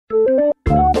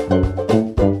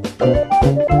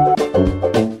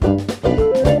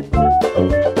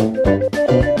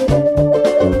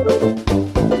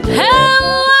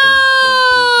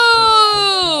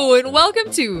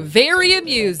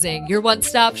your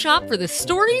one-stop shop for the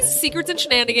stories, secrets, and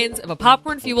shenanigans of a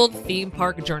popcorn-fueled theme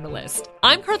park journalist.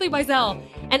 I'm Carly Wiesel,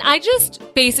 and I just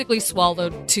basically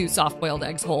swallowed 2 soft-boiled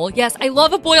eggs whole. Yes, I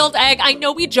love a boiled egg. I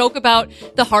know we joke about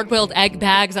the hard-boiled egg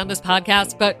bags on this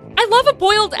podcast, but I love a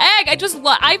boiled egg.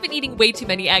 I've been eating way too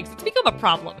many eggs. It's become a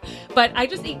problem. But I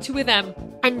just ate 2 of them,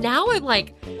 and now I'm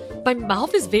like, my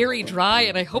mouth is very dry,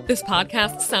 and I hope this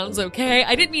podcast sounds okay.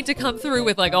 I didn't mean to come through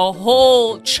with like a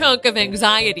whole chunk of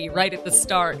anxiety right at the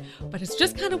start, but it's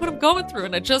just kind of what I'm going through,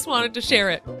 and I just wanted to share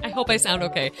it. I hope I sound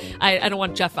okay. I don't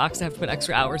want Jeff Fox to have to put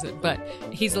extra hours in, but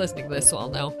he's listening to this, so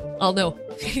I'll know.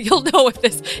 You'll know if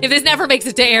this never makes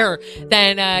it to air,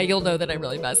 then you'll know that I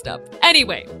really messed up.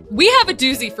 Anyway, we have a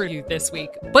doozy for you this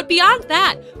week, but beyond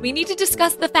that, we need to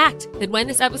discuss the fact that when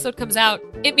this episode comes out,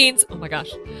 it means, oh my gosh,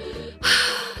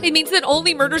 it means that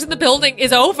Only Murders in the Building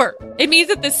is over. It means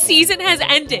that the season has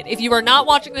ended. If you are not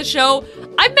watching the show,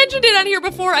 I've mentioned it on here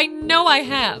before. I know I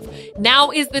have. Now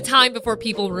is the time before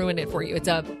people ruin it for you. It's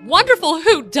a wonderful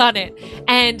whodunit,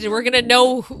 and we're going to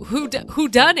know who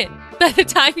done it by the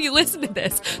time you listen to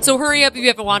this. So hurry up if you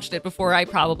haven't watched it before I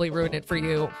probably ruin it for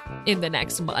you in the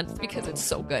next month, because it's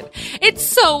so good. It's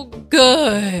so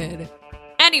good.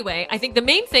 Anyway, I think the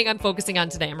main thing I'm focusing on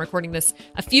today, I'm recording this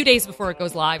a few days before it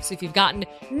goes live, so if you've gotten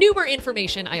newer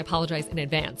information, I apologize in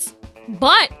advance.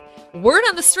 But word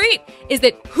on the street is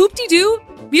that Hoop-Dee-Doo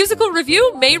Musical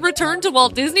Review may return to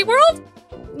Walt Disney World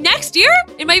next year.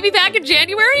 It might be back in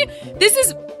January. This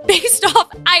is based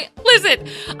off, I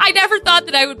never thought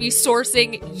that I would be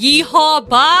sourcing Yeehaw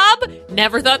Bob.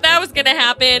 Never thought that was going to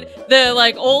happen.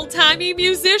 The old-timey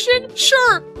musician?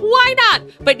 Sure, why not?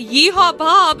 But Yeehaw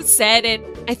Bob said, and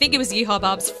I think it was Yeehaw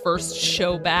Bob's first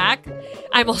show back.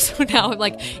 I'm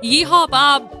like, Yeehaw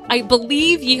Bob, I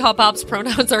believe Yeehaw Bob's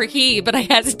pronouns are he, but I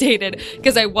hesitated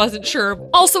because I wasn't sure.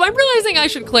 Also, I'm realizing I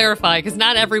should clarify because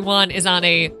not everyone is on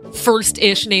a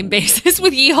first-ish name basis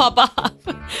with Yeehaw Bob.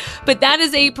 But that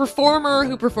is a performer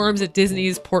who performs at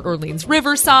Disney's Port Orleans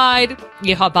Riverside.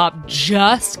 Yeehaw Bob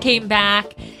just came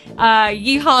back.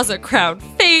 Yeehaw's a crowd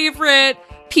favorite.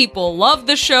 People love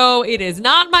the show. It is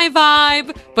not my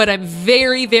vibe, but I'm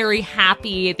very, very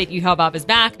happy that Yeehaw Bob is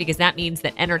back because that means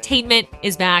that entertainment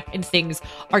is back and things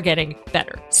are getting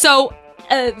better. So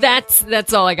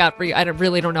that's all I got for you. I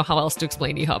really don't know how else to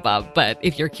explain Yeehaw Bob, but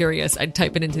if you're curious, I'd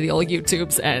type it into the old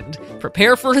YouTubes and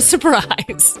prepare for a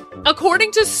surprise.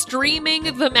 According to Streaming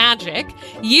the Magic,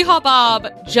 Yeehaw Bob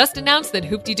just announced that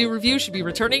Hoop-Dee-Doo Review should be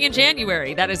returning in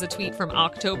January. That is a tweet from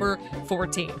October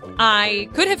 14th. I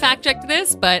could have fact-checked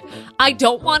this, but I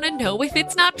don't want to know if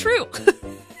it's not true.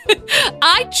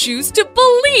 I choose to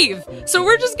believe. So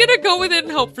we're just going to go with it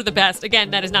and hope for the best.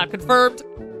 Again, that is not confirmed.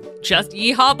 Just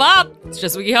Yeehaw Bob. It's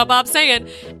just what Yeehaw Bob's saying.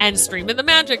 And Streaming the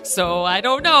Magic, so I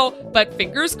don't know. But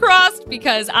fingers crossed,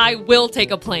 because I will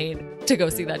take a plane to go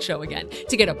see that show again.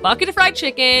 To get a bucket of fried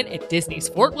chicken at Disney's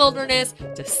Fort Wilderness,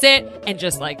 to sit and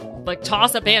just like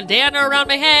toss a bandana around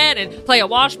my head and play a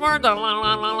Washboard.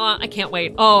 I can't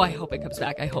wait. Oh, I hope it comes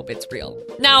back. I hope it's real.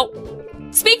 Now,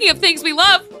 speaking of things we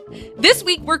love, this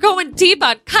week we're going deep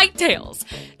on KiteTails.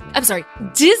 I'm sorry,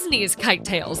 Disney's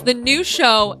KiteTails, the new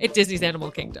show at Disney's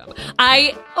Animal Kingdom.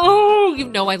 I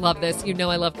love this. You know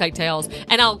I love KiteTails,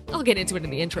 and I'll get into it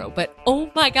in the intro, but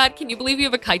oh my God, can you believe you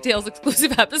have a KiteTails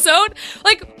exclusive episode?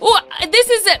 This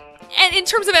is it. And in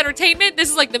terms of entertainment, this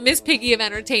is like the Miss Piggy of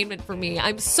entertainment for me.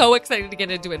 I'm so excited to get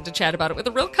into it and to chat about it with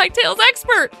a real KiteTails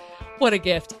expert. What a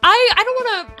gift. I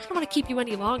don't want to keep you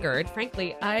any longer. And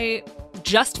frankly, I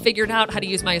just figured out how to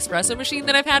use my espresso machine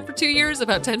that I've had for 2 years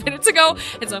about 10 minutes ago.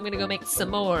 And so I'm going to go make some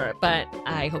more. But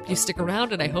I hope you stick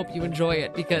around and I hope you enjoy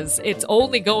it because it's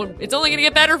only going to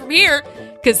get better from here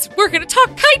because we're going to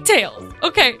talk KiteTails.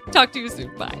 Okay, talk to you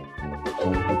soon. Bye.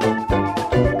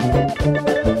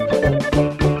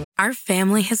 Our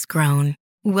family has grown.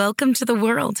 Welcome to the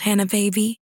world, Hannah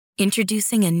baby.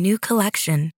 Introducing a new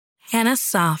collection, Hannah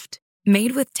Soft,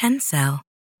 made with Tencel.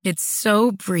 It's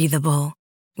so breathable,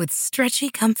 with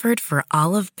stretchy comfort for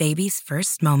all of baby's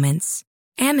first moments.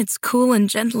 And it's cool and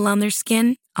gentle on their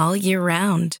skin all year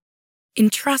round.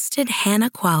 Entrusted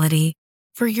Hannah quality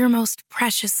for your most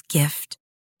precious gift.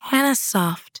 Hannah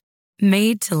Soft,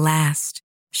 made to last.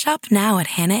 Shop now at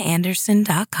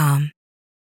hannahanderson.com.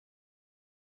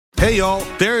 Hey y'all,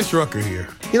 Darius Rucker here.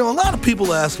 A lot of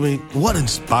people ask me, what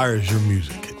inspires your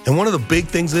music? And one of the big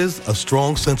things is a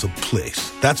strong sense of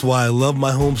place. That's why I love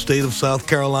my home state of South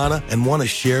Carolina and want to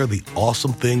share the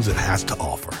awesome things it has to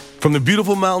offer. From the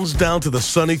beautiful mountains down to the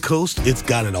sunny coast, it's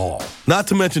got it all. Not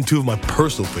to mention 2 of my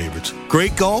personal favorites,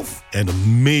 great golf and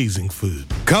amazing food.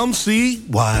 Come see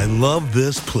why I love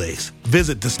this place.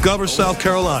 Visit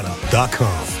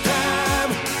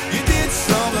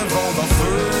discoversouthcarolina.com.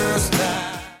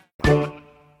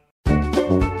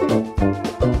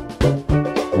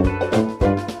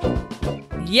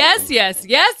 Yes, yes,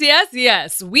 yes, yes,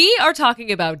 yes. We are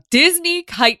talking about Disney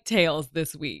KiteTails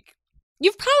this week.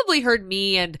 You've probably heard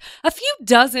me and a few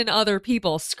dozen other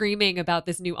people screaming about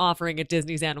this new offering at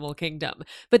Disney's Animal Kingdom.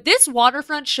 But this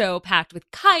waterfront show packed with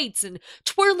kites and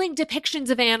twirling depictions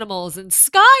of animals and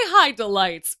sky-high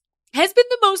delights has been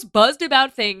the most buzzed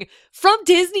about thing from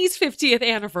Disney's 50th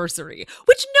anniversary,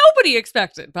 which nobody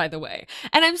expected, by the way.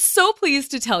 And I'm so pleased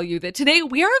to tell you that today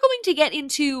we are going to get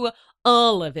into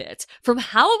all of it, from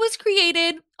how it was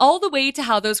created all the way to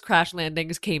how those crash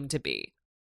landings came to be.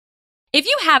 If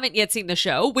you haven't yet seen the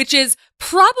show, which is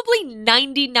probably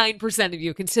 99% of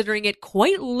you considering it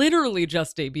quite literally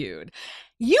just debuted,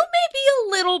 you may be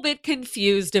a little bit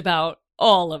confused about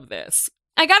all of this.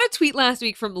 I got a tweet last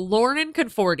week from Lauren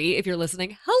Conforti, if you're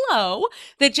listening, hello,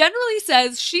 that generally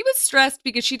says she was stressed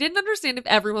because she didn't understand if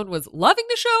everyone was loving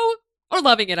the show or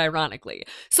loving it ironically.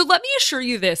 So let me assure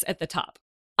you this at the top.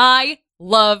 I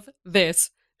love this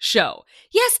show.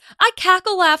 Yes, I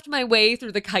cackle laughed my way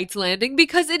through the kites landing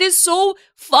because it is so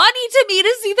funny to me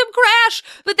to see them crash,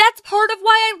 but that's part of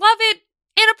why I love it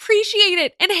and appreciate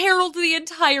it and herald the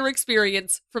entire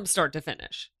experience from start to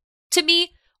finish. To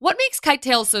me, what makes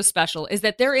KiteTails so special is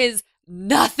that there is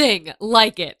nothing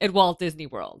like it at Walt Disney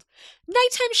World.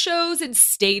 Nighttime shows and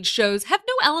stage shows have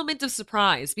no element of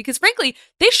surprise because frankly,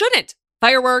 they shouldn't.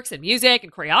 Fireworks and music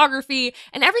and choreography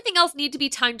and everything else need to be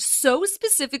timed so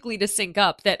specifically to sync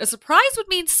up that a surprise would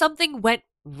mean something went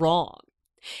wrong.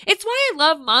 It's why I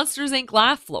love Monsters, Inc.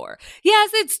 Laugh Floor.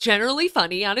 Yes, it's generally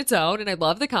funny on its own and I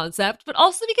love the concept, but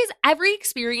also because every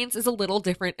experience is a little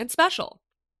different and special.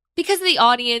 Because of the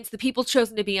audience, the people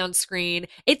chosen to be on screen,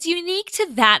 it's unique to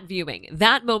that viewing,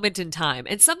 that moment in time,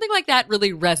 and something like that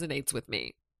really resonates with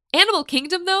me. Animal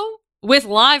Kingdom, though, with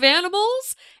live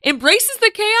animals, embraces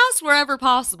the chaos wherever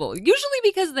possible, usually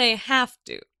because they have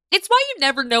to. It's why you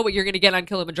never know what you're going to get on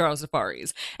Kilimanjaro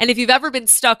safaris. And if you've ever been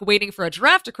stuck waiting for a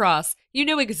giraffe to cross, you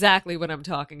know exactly what I'm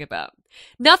talking about.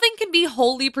 Nothing can be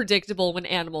wholly predictable when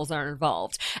animals are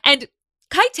involved. And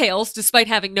KiteTails, despite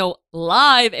having no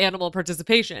live animal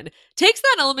participation, takes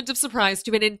that element of surprise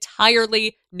to an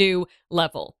entirely new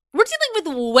level. We're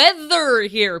dealing with weather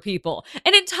here, people.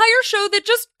 An entire show that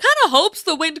just kind of hopes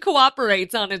the wind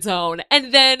cooperates on its own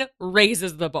and then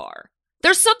raises the bar.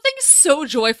 There's something so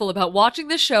joyful about watching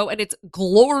this show and its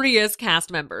glorious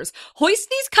cast members hoist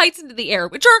these kites into the air,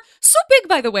 which are so big,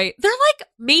 by the way. They're like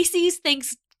Macy's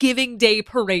Thanksgiving Day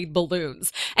parade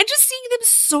balloons. And just seeing them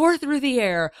soar through the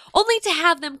air, only to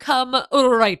have them come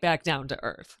right back down to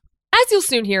earth. As you'll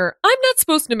soon hear, I'm not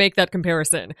supposed to make that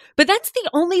comparison, but that's the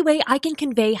only way I can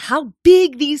convey how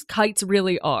big these kites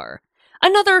really are.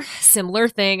 Another similar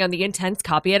thing on the intense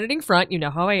copy editing front, you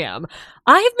know how I am.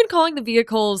 I have been calling the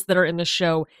vehicles that are in the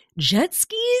show jet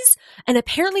skis, and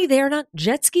apparently they are not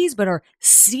jet skis, but are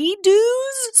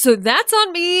sea-doos. So that's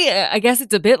on me. I guess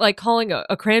it's a bit like calling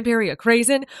a cranberry a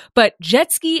craisin, but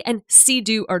jet ski and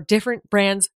sea-doo are different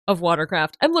brands of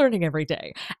watercraft. I'm learning every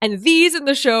day. And these in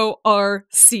the show are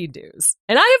sea-doos.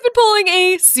 And I have been pulling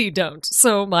a sea-don't,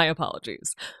 so my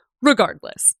apologies.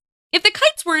 Regardless. If the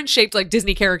kites weren't shaped like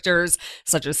Disney characters,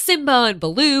 such as Simba and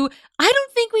Baloo, I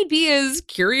don't think we'd be as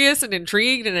curious and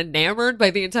intrigued and enamored by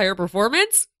the entire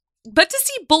performance. But to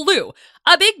see Baloo,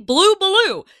 a big blue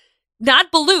Baloo,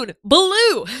 not balloon,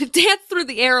 Baloo, dance through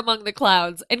the air among the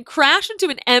clouds and crash into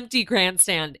an empty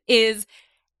grandstand is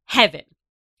heaven.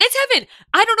 It's heaven.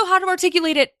 I don't know how to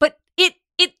articulate it, but it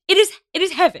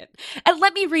is heaven. And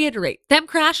let me reiterate, them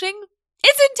crashing,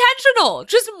 it's intentional.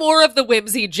 Just more of the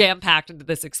whimsy jam-packed into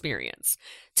this experience.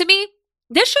 To me,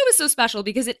 this show is so special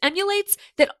because it emulates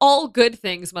that all good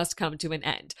things must come to an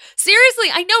end. Seriously,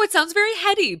 I know it sounds very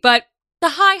heady, but the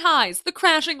high highs, the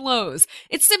crashing lows,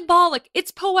 it's symbolic,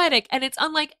 it's poetic, and it's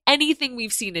unlike anything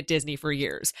we've seen at Disney for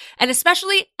years. And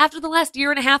especially after the last year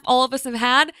and a half all of us have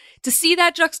had, to see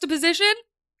that juxtaposition,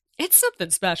 it's something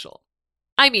special.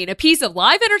 I mean, a piece of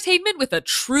live entertainment with a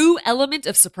true element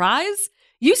of surprise.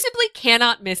 You simply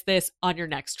cannot miss this on your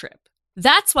next trip.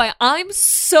 That's why I'm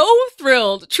so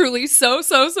thrilled, truly so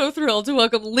thrilled to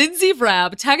welcome Lindsay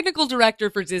Vrab, Technical Director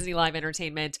for Disney Live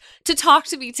Entertainment, to talk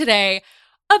to me today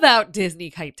about Disney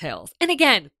KiteTails. And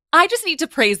again, I just need to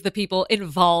praise the people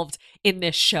involved in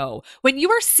this show. When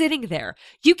you are sitting there,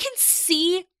 you can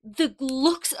see the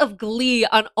looks of glee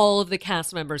on all of the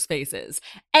cast members' faces.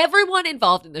 Everyone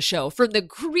involved in the show, from the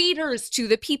greeters to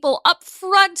the people up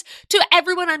front to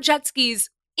everyone on jet skis,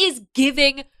 is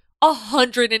giving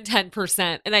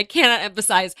 110%. And I cannot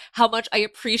emphasize how much I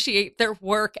appreciate their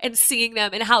work and seeing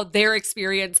them and how their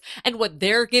experience and what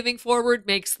they're giving forward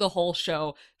makes the whole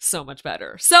show so much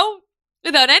better. So,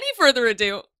 without any further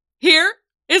ado, here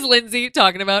is Lindsay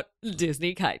talking about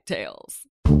Disney KiteTails.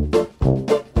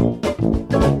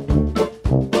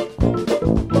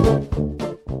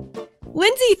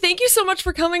 Lindsay, thank you so much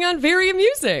for coming on. Very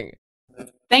amusing.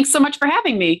 Thanks so much for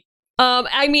having me.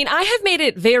 I mean, I have made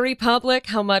it very public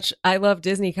how much I love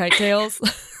Disney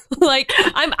KiteTails. Like,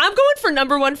 I'm going for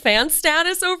 #1 fan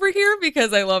status over here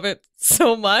because I love it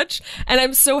so much. And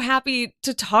I'm so happy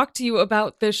to talk to you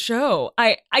about this show.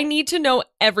 I need to know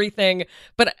everything,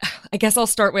 but I guess I'll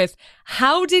start with,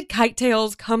 how did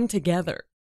KiteTails come together?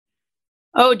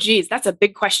 Oh, geez, that's a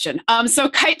big question. So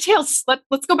KiteTails,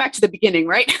 let's go back to the beginning,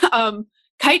 right?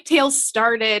 KiteTails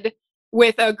started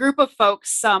with a group of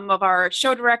folks, some of our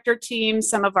show director team,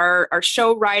 some of our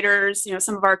show writers,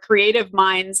 some of our creative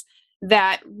minds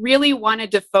that really wanted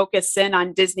to focus in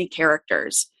on Disney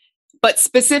characters, but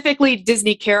specifically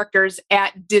Disney characters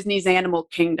at Disney's Animal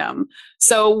Kingdom.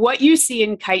 So what you see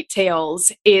in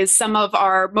KiteTails is some of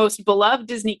our most beloved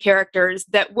Disney characters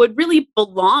that would really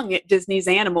belong at Disney's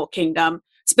Animal Kingdom,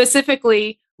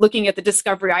 specifically looking at the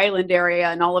Discovery Island area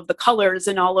and all of the colors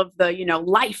and all of the,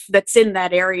 life that's in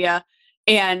that area,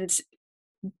 and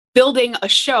building a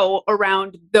show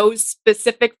around those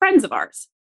specific friends of ours.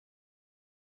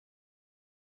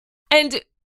 And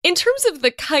in terms of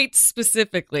the kites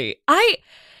specifically,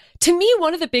 to me,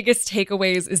 one of the biggest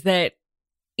takeaways is that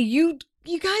you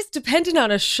guys depended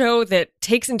on a show that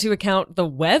takes into account the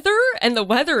weather, and the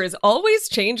weather is always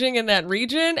changing in that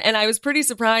region. And I was pretty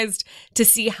surprised to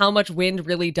see how much wind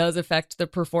really does affect the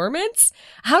performance.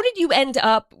 How did you end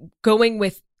up going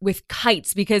with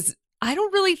kites? Because I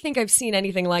don't really think I've seen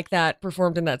anything like that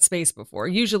performed in that space before.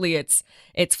 Usually it's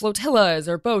flotillas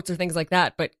or boats or things like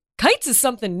that, but kites is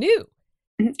something new.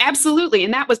 Absolutely.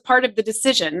 And that was part of the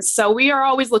decision. So we are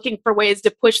always looking for ways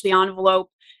to push the envelope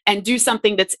and do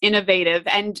something that's innovative.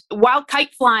 And while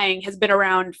kite flying has been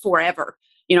around forever,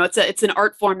 it's an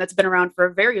art form that's been around for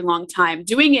a very long time.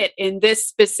 Doing it in this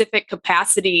specific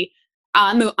capacity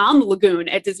on the lagoon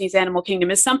at Disney's Animal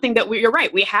Kingdom is something that you're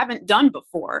right, we haven't done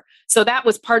before. So that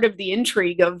was part of the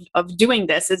intrigue of doing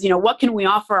this is, what can we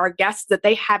offer our guests that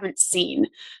they haven't seen?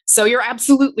 So you're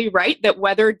absolutely right that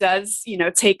weather does,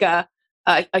 take a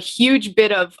huge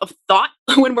bit of thought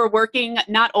when we're working,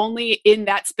 not only in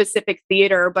that specific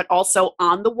theater, but also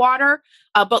on the water.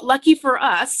 But lucky for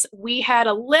us, we had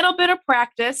a little bit of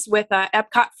practice with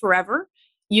Epcot Forever.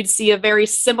 You'd see a very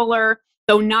similar,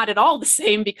 though not at all the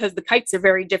same because the kites are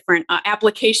very different,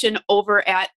 application over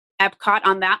at Epcot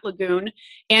on that lagoon.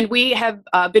 And we have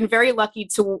been very lucky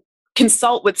to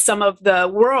consult with some of the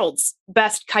world's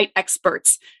best kite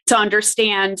experts to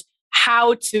understand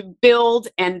how to build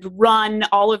and run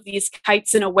all of these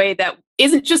kites in a way that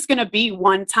isn't just going to be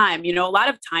one time. A lot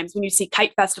of times when you see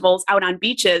kite festivals out on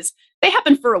beaches, they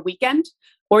happen for a weekend,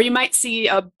 or you might see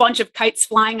a bunch of kites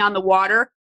flying on the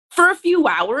water for a few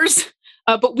hours.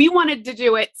 But we wanted to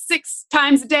do it 6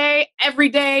 times a day, every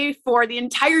day for the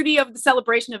entirety of the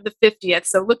celebration of the 50th.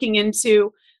 So looking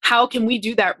into how can we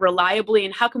do that reliably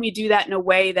and how can we do that in a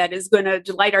way that is going to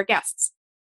delight our guests?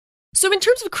 So in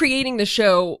terms of creating the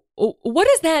show, what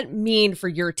does that mean for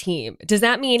your team? Does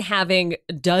that mean having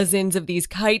dozens of these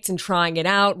kites and trying it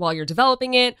out while you're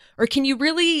developing it? Or can you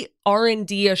really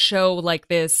R&D a show like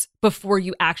this before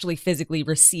you actually physically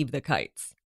receive the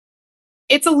kites?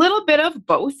 It's a little bit of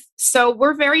both. So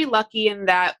we're very lucky in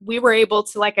that we were able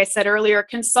to, like I said earlier,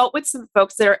 consult with some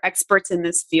folks that are experts in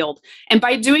this field. And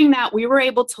by doing that, we were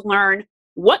able to learn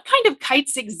what kind of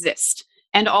kites exist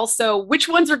and also which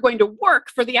ones are going to work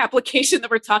for the application that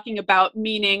we're talking about,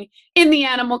 meaning in the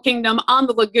animal kingdom, on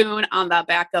the lagoon, on the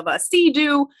back of a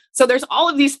sea-doo. So there's all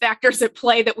of these factors at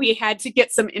play that we had to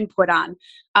get some input on.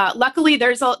 Luckily,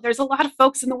 there's a lot of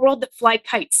folks in the world that fly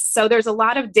kites. So there's a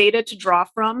lot of data to draw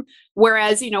from,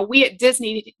 whereas, we at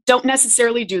Disney don't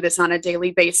necessarily do this on a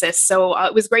daily basis. So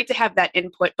it was great to have that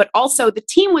input, but also the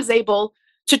team was able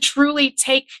to truly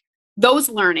take those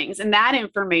learnings and that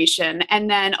information and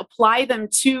then apply them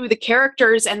to the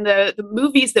characters and the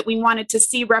movies that we wanted to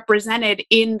see represented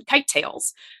in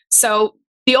KiteTails. So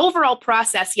the overall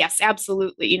process, yes,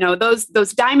 absolutely.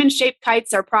 Those diamond-shaped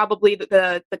kites are probably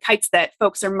the kites that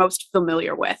folks are most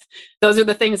familiar with. Those are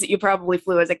the things that you probably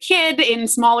flew as a kid in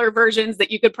smaller versions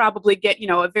that you could probably get,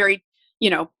 a very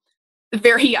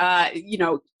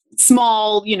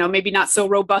small, maybe not so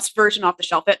robust version off the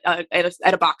shelf at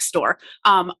a box store.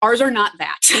 Ours are not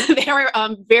that. They are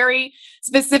very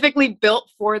specifically built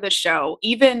for the show.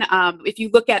 Even if you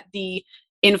look at the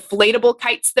inflatable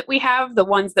kites that we have, the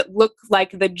ones that look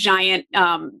like the giant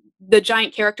the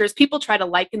giant characters, people try to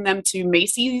liken them to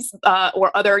Macy's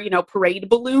or other, parade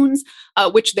balloons,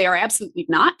 which they are absolutely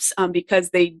not,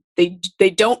 because they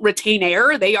don't retain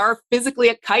air. They are physically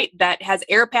a kite that has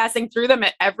air passing through them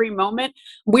at every moment.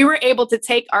 We were able to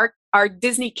take our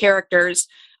Disney characters,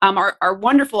 our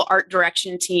wonderful art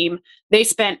direction team. They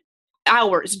spent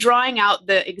hours drawing out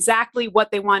exactly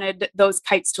what they wanted those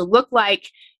kites to look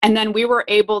like, and then we were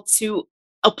able to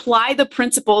apply the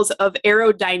principles of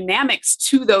aerodynamics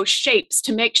to those shapes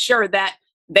to make sure that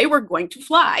they were going to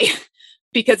fly.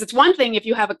 Because it's one thing if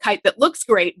you have a kite that looks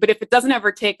great, but if it doesn't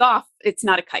ever take off, it's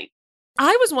not a kite.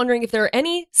 I was wondering if there are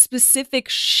any specific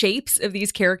shapes of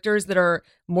these characters that are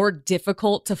more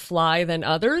difficult to fly than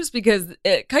others, because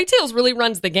KiteTails really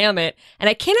runs the gamut, and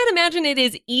I cannot imagine it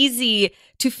is easy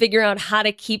to figure out how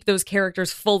to keep those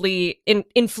characters fully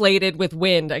inflated with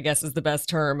wind, I guess is the best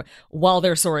term, while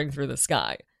they're soaring through the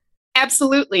sky.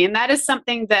 Absolutely. And that is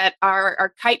something that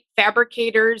our kite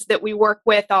fabricators that we work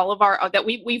with,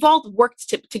 we've all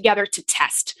worked together to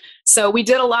test. So we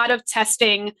did a lot of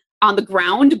testing on the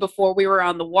ground before we were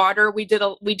on the water. We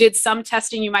did some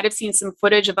testing. You might have seen some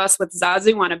footage of us with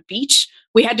Zazu on a beach.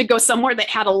 We had to go somewhere that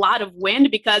had a lot of wind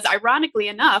because, ironically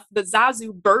enough, the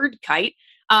Zazu bird kite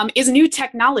is new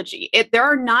technology. There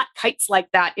are not kites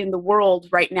like that in the world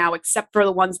right now, except for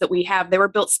the ones that we have. They were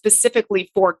built specifically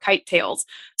for KiteTails.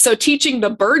 So teaching the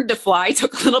bird to fly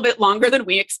took a little bit longer than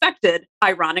we expected,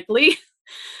 ironically.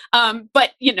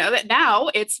 But that now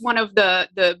it's one of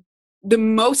the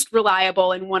most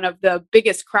reliable and one of the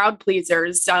biggest crowd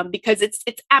pleasers, because it's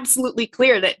absolutely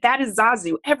clear that is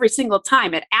Zazu every single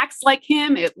time. It acts like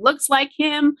him. It looks like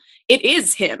him. It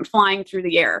is him flying through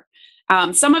the air.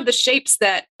 Some of the shapes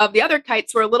of the other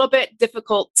kites were a little bit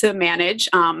difficult to manage.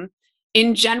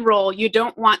 In general, you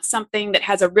don't want something that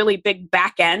has a really big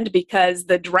back end because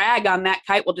the drag on that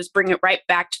kite will just bring it right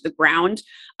back to the ground.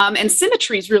 And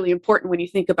symmetry is really important when you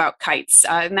think about kites.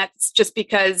 And that's just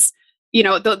because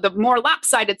the more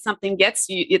lopsided something gets,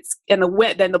 then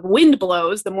the wind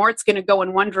blows, the more it's going to go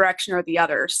in one direction or the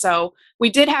other. So we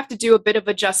did have to do a bit of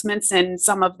adjustments in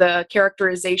some of the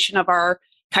characterization of our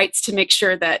kites to make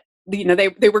sure that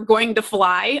they were going to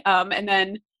fly, and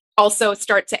then also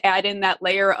start to add in that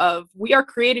layer of we are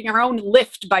creating our own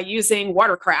lift by using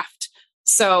watercraft.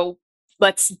 So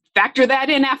let's factor that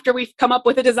in after we've come up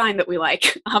with a design that we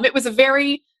like. It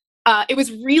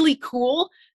was really cool.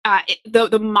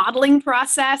 The modeling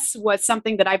process was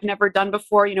something that I've never done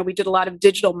before. We did a lot of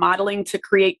digital modeling to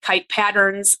create kite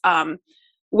patterns,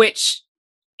 which,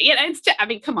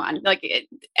 come on,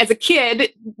 as a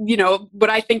kid, would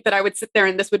I think that I would sit there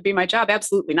and this would be my job?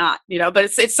 Absolutely not, but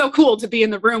it's so cool to be in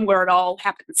the room where it all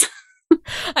happens.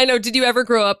 I know. Did you ever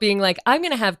grow up being like, I'm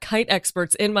going to have kite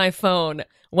experts in my phone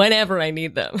whenever I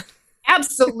need them?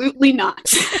 Absolutely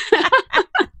not.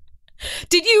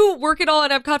 Did you work at all at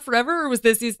Epcot Forever, or was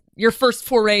this your first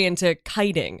foray into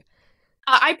kiting?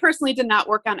 I personally did not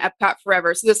work on Epcot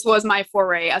Forever, so this was my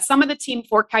foray. Some of the team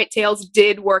for KiteTails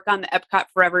did work on the Epcot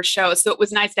Forever show, so it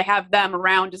was nice to have them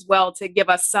around as well to give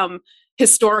us some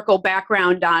historical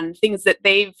background on things that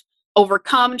they've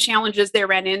overcome, challenges they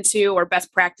ran into, or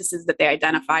best practices that they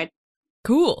identified.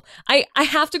 Cool. I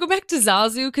have to go back to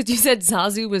Zazu because you said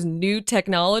Zazu was new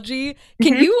technology.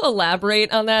 Can you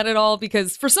elaborate on that at all?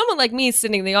 Because for someone like me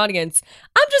sitting in the audience,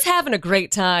 I'm just having a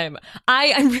great time.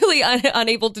 I'm really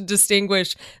unable to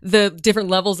distinguish the different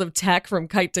levels of tech from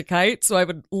kite to kite. So I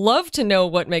would love to know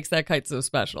what makes that kite so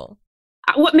special.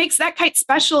 What makes that kite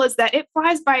special is that it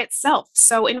flies by itself.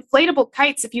 So inflatable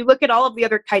kites, if you look at all of the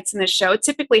other kites in this show,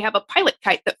 typically have a pilot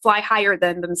kite that fly higher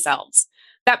than themselves.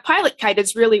 That pilot kite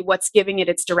is really what's giving it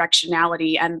its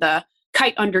directionality, and the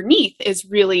kite underneath is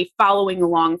really following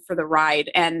along for the ride.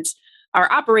 And our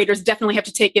operators definitely have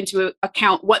to take into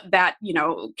account what that,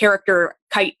 character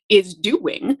kite is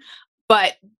doing.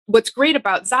 But what's great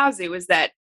about Zazu is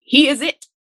that he is it.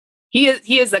 He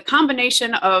is a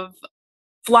combination of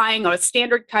flying a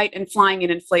standard kite and flying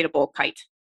an inflatable kite.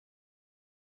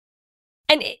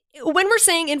 And when we're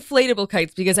saying inflatable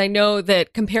kites, because I know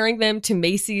that comparing them to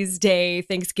Macy's Day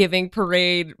Thanksgiving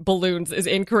parade balloons is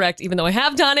incorrect, even though I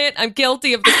have done it. I'm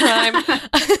guilty of the crime.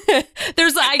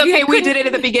 We did it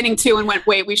at the beginning too and went,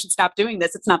 wait, we should stop doing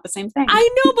this. It's not the same thing. I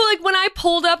know, but when I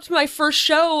pulled up to my first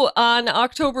show on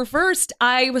October 1st,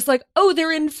 I was like, oh, they're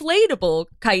inflatable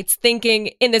kites, thinking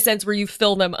in the sense where you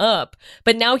fill them up.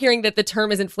 But now hearing that the term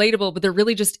is inflatable, but they're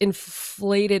really just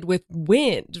inflated with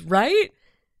wind, right?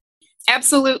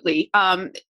 Absolutely.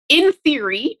 In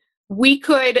theory, we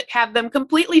could have them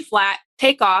completely flat,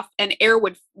 take off, and air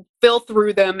would fill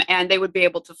through them and they would be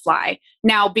able to fly.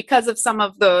 Now, because of some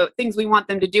of the things we want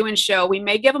them to do in show, we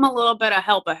may give them a little bit of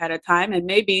help ahead of time and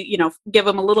maybe, give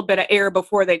them a little bit of air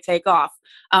before they take off.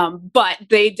 But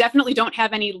they definitely don't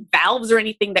have any valves or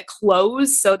anything that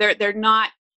close. So they're not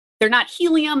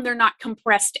helium, they're not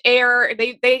compressed air.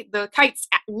 The kites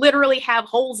literally have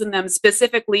holes in them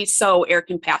specifically so air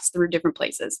can pass through different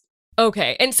places.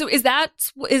 Okay. And so is that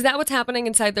what's happening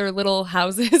inside their little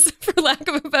houses, for lack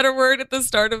of a better word, at the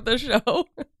start of the show?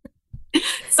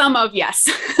 Some of, yes.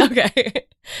 Okay.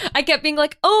 I kept being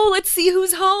like, oh, let's see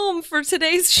who's home for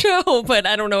today's show, but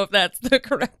I don't know if that's the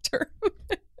correct term.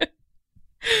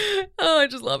 Oh, I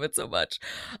just love it so much.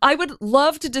 I would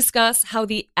love to discuss how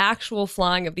the actual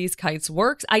flying of these kites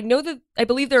works. I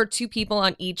believe there are 2 people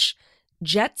on each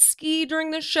jet ski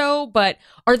during the show, but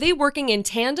are they working in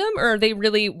tandem or are they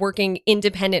really working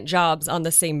independent jobs on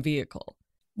the same vehicle?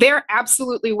 They're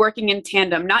absolutely working in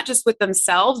tandem, not just with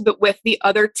themselves, but with the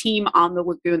other team on the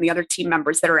lagoon, the other team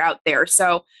members that are out there.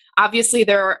 So obviously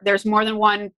there's more than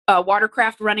one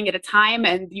watercraft running at a time,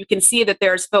 and you can see that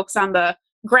there's folks on the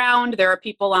ground, there are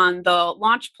people on the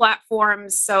launch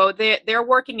platforms. So they're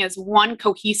working as one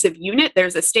cohesive unit.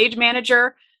 There's a stage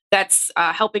manager that's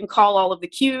helping call all of the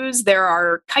cues. There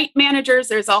are kite managers.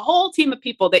 There's a whole team of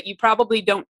people that you probably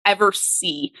don't ever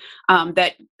see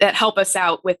that help us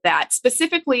out with that.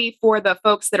 Specifically for the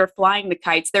folks that are flying the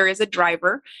kites, there is a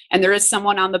driver and there is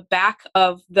someone on the back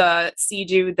of the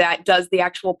Sea-Doo that does the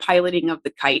actual piloting of the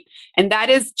kite. And that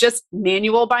is just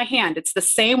manual by hand. It's the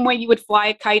same way you would fly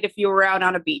a kite if you were out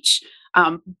on a beach,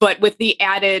 but with the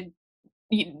added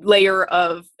layer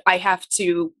of I have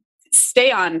to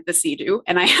stay on the Sea-Doo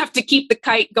and I have to keep the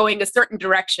kite going a certain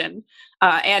direction.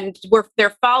 And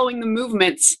they're following the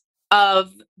movements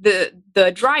of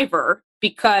the driver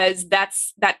because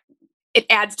it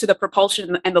adds to the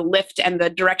propulsion and the lift and the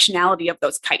directionality of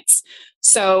those kites.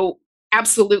 So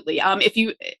absolutely. If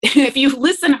you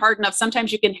listen hard enough,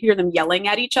 sometimes you can hear them yelling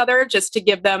at each other just to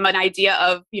give them an idea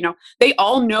of, they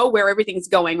all know where everything's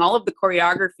going. All of the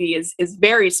choreography is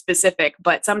very specific,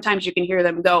 but sometimes you can hear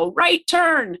them go right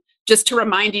turn, just to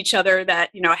remind each other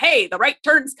that, hey, the right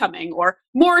turn's coming, or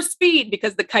more speed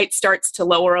because the kite starts to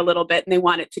lower a little bit and they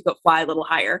want it to go fly a little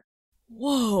higher.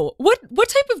 Whoa. What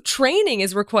type of training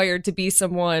is required to be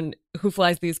someone who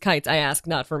flies these kites? I ask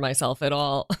not for myself at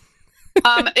all.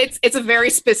 It's a very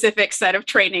specific set of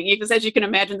training because, as you can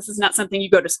imagine, this is not something you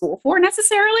go to school for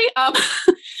necessarily.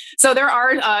 So there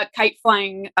are kite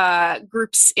flying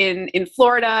groups in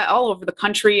Florida, all over the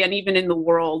country, and even in the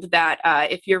world that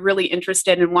if you're really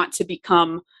interested and want to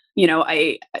become,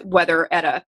 whether at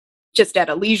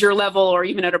a leisure level or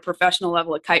even at a professional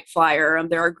level, a kite flyer,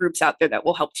 there are groups out there that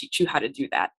will help teach you how to do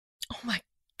that. Oh my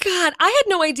God, I had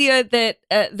no idea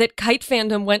that kite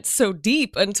fandom went so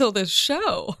deep until this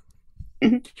show.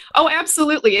 Oh,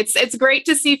 absolutely. It's great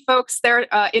to see folks there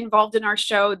involved in our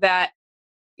show that,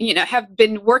 have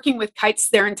been working with kites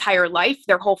their entire life.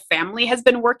 Their whole family has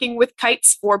been working with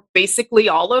kites for basically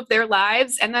all of their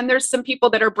lives. And then there's some people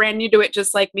that are brand new to it,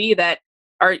 just like me, that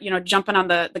are, jumping on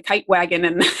the kite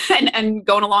wagon and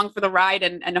going along for the ride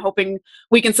and hoping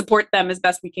we can support them as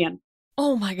best we can.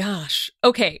 Oh my gosh.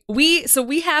 Okay. We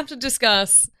have to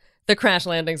discuss the crash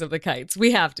landings of the kites.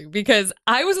 We have to, because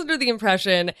I was under the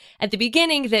impression at the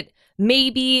beginning that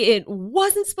maybe it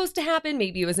wasn't supposed to happen.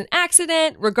 Maybe it was an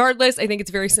accident. Regardless, I think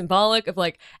it's very symbolic of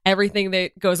like everything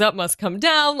that goes up must come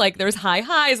down. Like there's high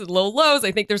highs and low lows.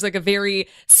 I think there's like a very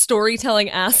storytelling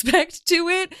aspect to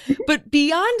it. But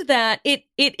beyond that, it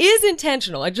is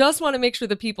intentional. I just want to make sure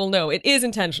that people know it is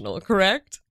intentional,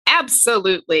 correct?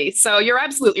 Absolutely. So you're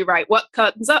absolutely right. What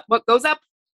goes up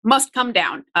must come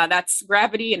down. That's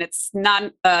gravity, and it's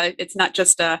not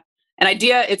just an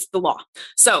idea, it's the law.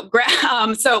 So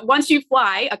so once you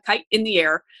fly a kite in the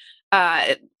air,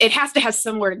 it has to have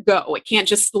somewhere to go. It can't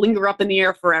just linger up in the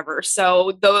air forever.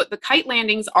 So the kite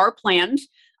landings are planned.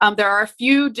 There are a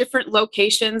few different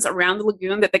locations around the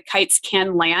lagoon that the kites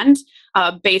can land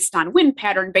based on wind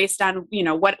pattern, based on,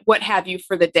 what have you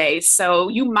for the day. So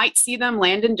you might see them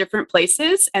land in different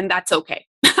places, and that's okay.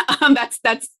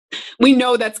 We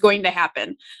know that's going to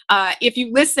happen. If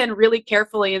you listen really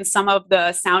carefully in some of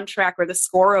the soundtrack or the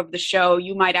score of the show,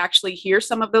 you might actually hear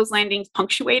some of those landings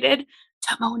punctuated,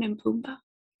 Timon and Pumbaa.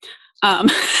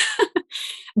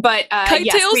 But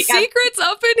KiteTails secrets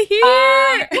up in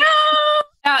here.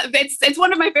 It's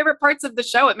one of my favorite parts of the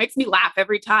show. It makes me laugh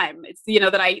every time. It's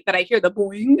that I hear the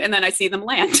boing and then I see them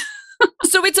land.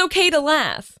 So it's okay to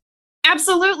laugh.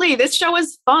 Absolutely. This show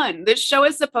is fun. This show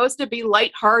is supposed to be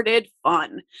lighthearted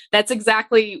fun. That's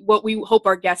exactly what we hope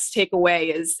our guests take away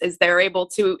is they're able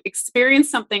to experience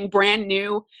something brand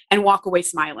new and walk away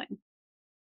smiling.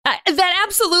 That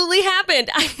absolutely happened.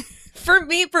 For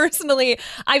me personally,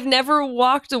 I've never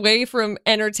walked away from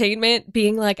entertainment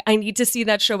being like, I need to see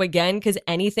that show again because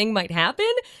anything might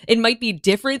happen. It might be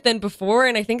different than before.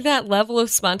 And I think that level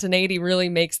of spontaneity really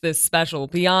makes this special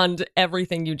beyond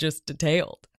everything you just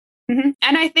detailed. Mm-hmm.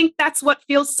 And I think that's what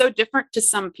feels so different to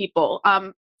some people.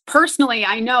 Personally,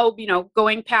 I know,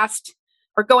 going past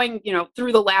or going,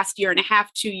 through the last year and a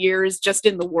half, 2 years just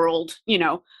in the world,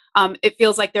 it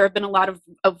feels like there have been a lot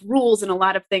of rules and a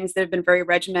lot of things that have been very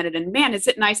regimented. And man, is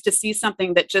it nice to see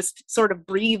something that just sort of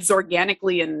breathes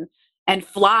organically and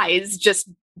flies just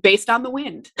based on the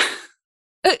wind.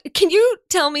 Can you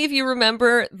tell me if you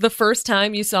remember the first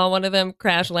time you saw one of them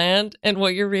crash land and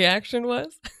what your reaction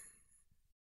was?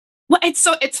 Well,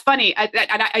 it's funny.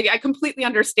 I completely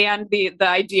understand the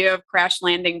idea of crash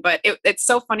landing, but it's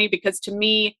so funny because to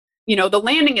me, the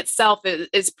landing itself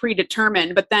is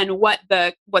predetermined, but then what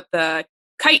the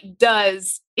kite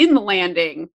does in the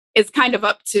landing is kind of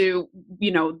up to,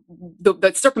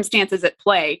 the circumstances at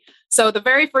play. So the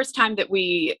very first time that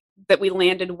we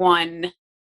landed one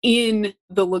in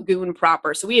the lagoon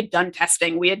proper, so we had done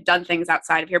testing, we had done things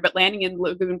outside of here, but landing in the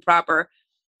lagoon proper,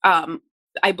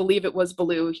 I believe it was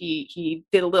Baloo. He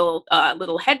did a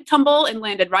little head tumble and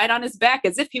landed right on his back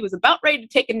as if he was about ready to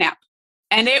take a nap.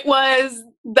 And it was,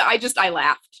 I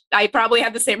laughed. I probably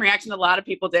had the same reaction that a lot of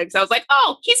people did. So I was like,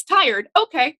 oh, he's tired.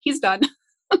 Okay, he's done.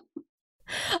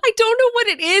 I don't know what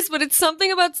it is, but it's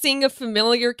something about seeing a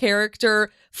familiar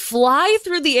character fly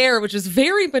through the air, which is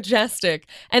very majestic,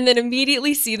 and then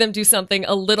immediately see them do something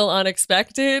a little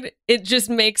unexpected. It just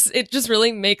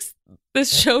really makes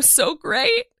this show so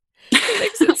great. It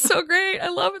makes it so great. I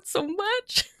love it so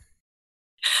much.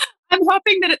 I'm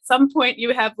hoping that at some point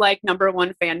you have like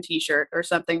 #1 fan t-shirt or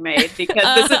something made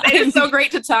because it is so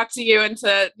great to talk to you and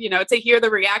to hear the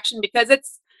reaction because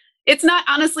it's not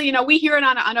honestly, we hear it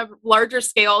on a larger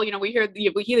scale, we hear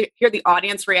the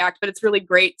audience react, but it's really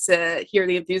great to hear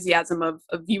the enthusiasm of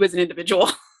you as an individual.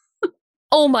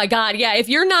 Oh my God. Yeah. If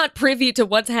you're not privy to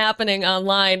what's happening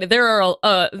online,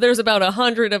 there's about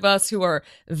 100 of us who are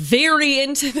very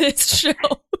into this show.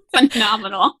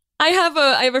 Phenomenal. I have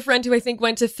a friend who I think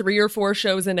went to 3 or 4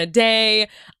 shows in a day.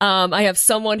 I have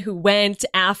someone who went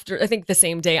after, I think the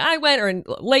same day I went or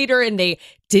later, and they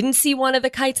didn't see one of the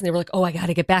kites and they were like, oh, I got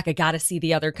to get back. I got to see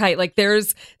the other kite. Like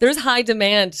there's high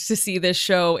demand to see this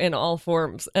show in all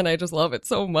forms. And I just love it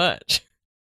so much.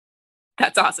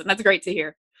 That's awesome. That's great to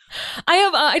hear.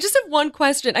 I just have one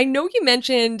question. I know you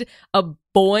mentioned a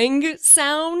boing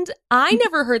sound. I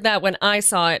never heard that when I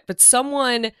saw it, but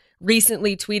someone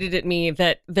recently tweeted at me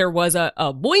that there was a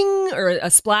boing or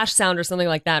a splash sound or something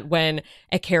like that when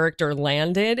a character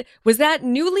landed. Was that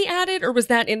newly added or was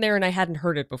that in there and I hadn't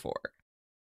heard it before?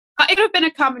 It could have been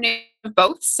a combination of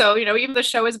both. So, even the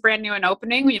show is brand new and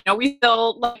opening, we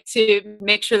still like to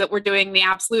make sure that we're doing the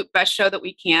absolute best show that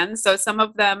we can. So some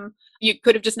of them you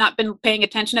could have just not been paying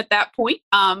attention at that point.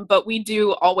 But we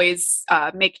do always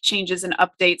make changes and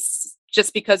updates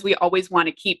just because we always want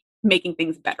to keep making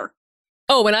things better.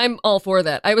 Oh, and I'm all for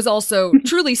that. I was also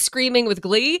truly screaming with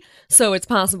glee, so it's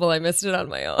possible I missed it on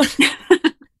my own.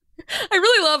 I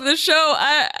really love this show.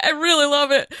 I really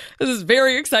love it. This is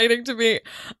very exciting to me.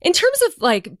 In terms of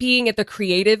like being at the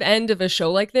creative end of a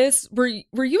show like this, were you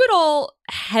at all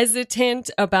hesitant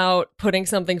about putting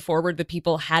something forward that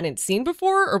people hadn't seen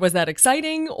before, or was that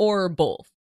exciting, or both?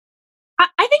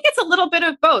 I think it's a little bit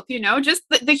of both, just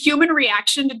the human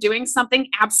reaction to doing something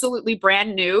absolutely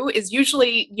brand new is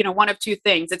usually, one of two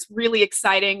things. It's really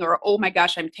exciting or, oh my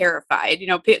gosh, I'm terrified.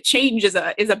 Change is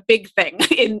a big thing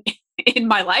in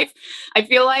my life. I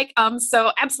feel like,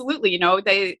 so absolutely,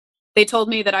 they told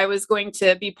me that I was going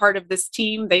to be part of this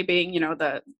team, they being,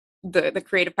 the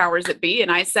creative powers that be.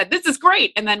 And I said, this is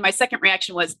great. And then my second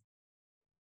reaction was,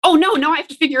 oh no, I have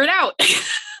to figure it out.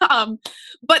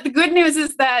 But the good news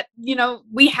is that,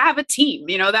 we have a team,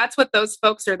 that's what those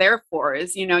folks are there for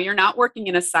is, you're not working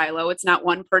in a silo. It's not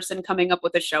one person coming up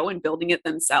with a show and building it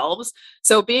themselves.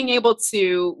 So being able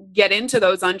to get into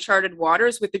those uncharted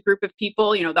waters with a group of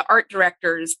people, the art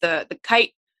directors, the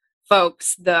kite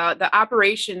folks, the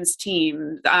operations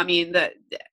team. I mean,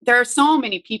 there are so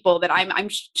many people that I'm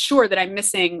sure that I'm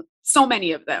missing so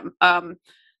many of them,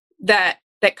 that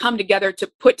come together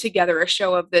to put together a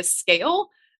show of this scale.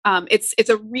 It's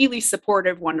a really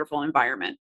supportive, wonderful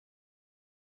environment.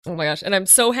 Oh my gosh. And I'm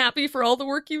so happy for all the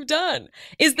work you've done.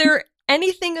 Is there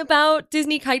anything about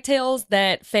Disney KiteTails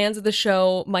that fans of the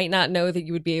show might not know that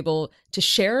you would be able to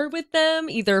share with them,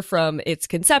 either from its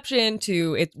conception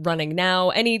to it running now?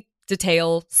 Any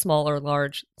detail, small or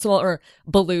large, small or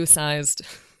Baloo-sized?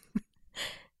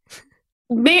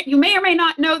 You may or may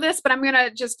not know this, but I'm going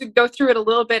to just go through it a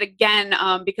little bit again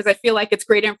because I feel like it's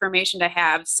great information to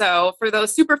have. So for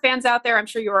those super fans out there, I'm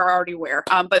sure you are already aware.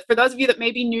 But for those of you that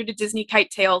may be new to Disney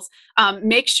KiteTails,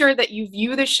 make sure that you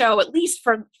view the show, at least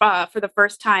for the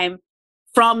first time,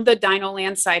 from the Dino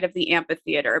Land side of the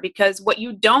amphitheater. Because what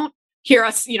you don't hear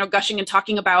us, gushing and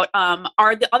talking about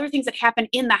are the other things that happen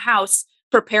in the house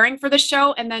preparing for the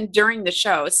show and then during the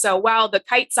show. So while the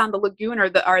kites on the lagoon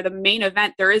are the main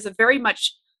event, there is a very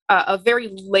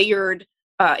layered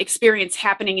experience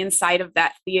happening inside of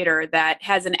that theater that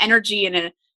has an energy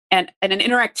and an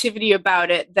interactivity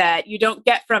about it that you don't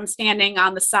get from standing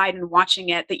on the side and watching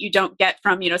it, that you don't get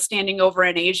from standing over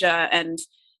in Asia and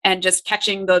just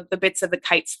catching the bits of the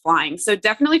kites flying. So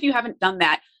definitely, if you haven't done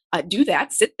that, do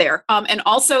that. Sit there. And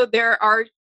also, there are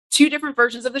two different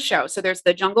versions of the show. So there's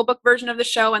the Jungle Book version of the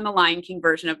show and the Lion King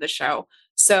version of the show.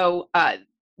 So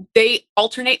they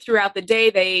alternate throughout the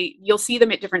day. You'll see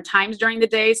them at different times during the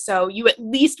day. So you at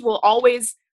least will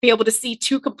always be able to see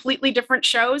two completely different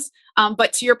shows.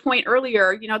 But to your point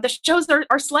earlier, the shows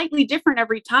are slightly different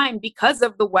every time because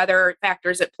of the weather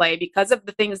factors at play, because of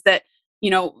the things that,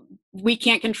 we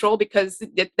can't control because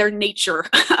they're nature.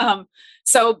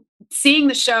 So seeing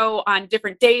the show on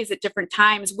different days at different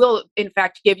times will, in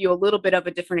fact, give you a little bit of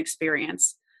a different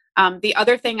experience. The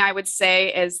other thing I would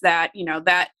say is that,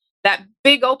 that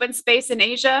big open space in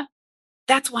Asia,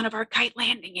 that's one of our kite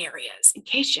landing areas, in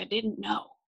case you didn't know.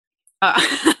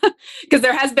 Because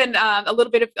there has been a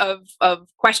little bit of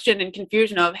question and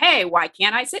confusion of, hey, why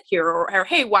can't I sit here? Or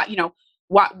hey,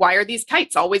 why are these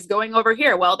kites always going over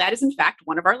here? Well, that is in fact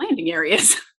one of our landing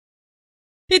areas.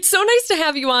 It's so nice to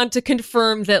have you on to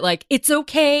confirm that, it's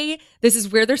okay. This is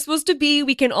where they're supposed to be.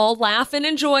 We can all laugh and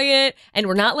enjoy it. And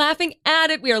we're not laughing at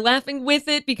it. We are laughing with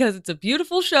it because it's a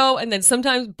beautiful show. And then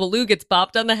sometimes Baloo gets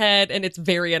bopped on the head and it's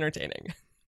very entertaining.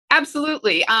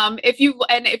 Absolutely. If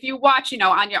you watch,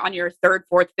 on your third,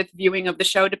 fourth, fifth viewing of the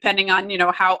show, depending on,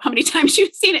 how many times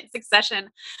you've seen it in succession,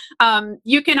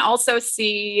 you can also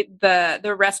see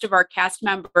the rest of our cast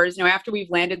members, after we've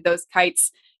landed those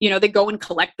kites, they go and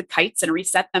collect the kites and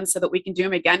reset them so that we can do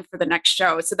them again for the next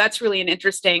show. So that's really an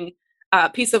interesting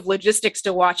piece of logistics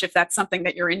to watch if that's something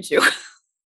that you're into.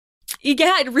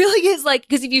 Yeah, it really is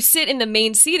because if you sit in the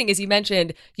main seating, as you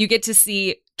mentioned, you get to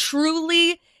see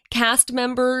truly cast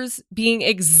members being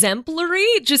exemplary,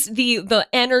 just the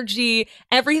energy,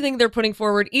 everything they're putting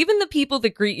forward, even the people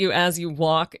that greet you as you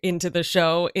walk into the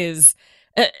show is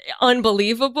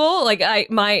unbelievable.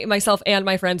 Myself and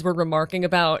my friends were remarking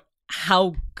about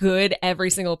how good every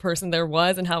single person there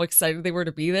was and how excited they were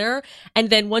to be there. And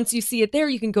then once you see it there,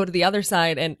 you can go to the other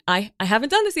side. And I haven't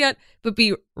done this yet, but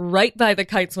be right by the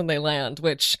kites when they land,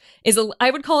 which is,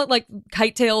 I would call it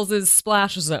KiteTails'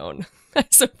 splash zone, I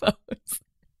suppose.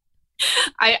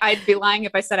 I'd be lying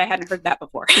if I said I hadn't heard that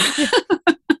before.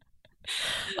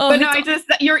 But no,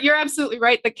 you're absolutely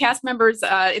right. The cast members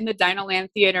in the Dino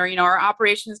Land Theater, our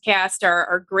operations cast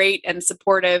are great and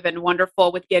supportive and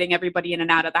wonderful with getting everybody in and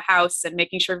out of the house and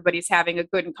making sure everybody's having a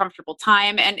good and comfortable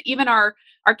time. And even our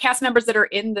cast members that are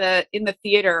in the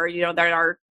theater,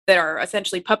 that are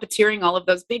essentially puppeteering all of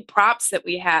those big props that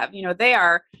we have,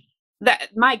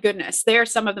 my goodness, they are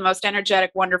some of the most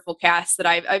energetic, wonderful casts that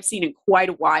I've seen in quite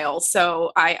a while.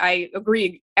 So I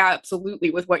agree absolutely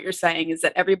with what you're saying, is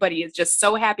that everybody is just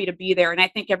so happy to be there. And I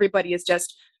think everybody is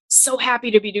just so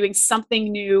happy to be doing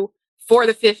something new for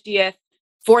the 50th,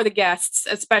 for the guests,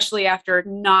 especially after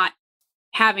not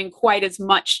having quite as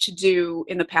much to do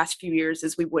in the past few years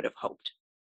as we would have hoped.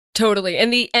 Totally.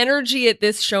 And the energy at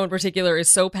this show in particular is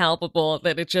so palpable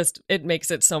that it makes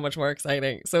it so much more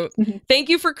exciting. So Thank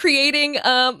you for creating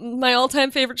my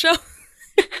all-time favorite show.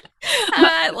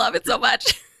 I love it so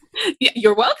much. Yeah,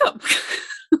 you're welcome.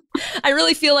 I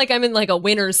really feel like I'm in a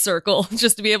winner's circle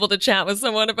just to be able to chat with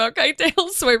someone about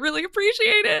KiteTails. So I really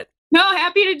appreciate it. No,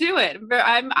 happy to do it.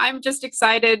 I'm just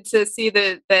excited to see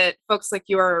that folks like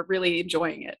you are really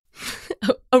enjoying it.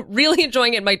 Really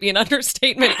enjoying it might be an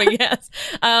understatement, but yes,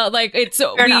 I'm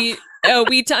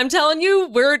telling you,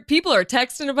 people are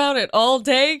texting about it all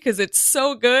day because it's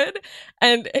so good.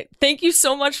 And thank you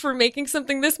so much for making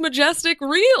something this majestic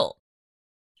real.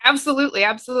 Absolutely,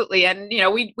 absolutely. And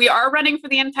we are running for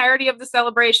the entirety of the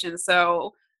celebration,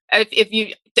 so.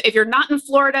 If you're not in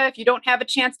Florida, if you don't have a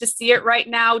chance to see it right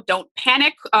now, don't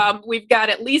panic. We've got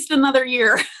at least another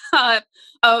year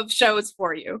of shows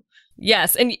for you.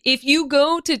 Yes, and if you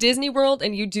go to Disney World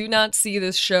and you do not see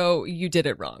this show, you did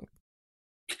it wrong.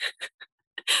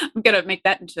 I'm gonna make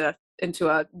that into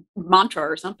a mantra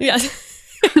or something.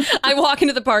 Yes. I walk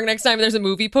into the park next time and there's a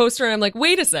movie poster and I'm like,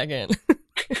 wait a second.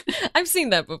 I've seen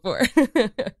that before.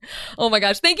 Oh my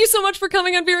gosh. Thank you so much for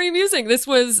coming on Very Amusing. This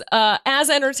was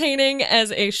as entertaining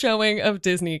as a showing of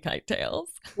Disney KiteTails.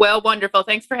 Well, wonderful.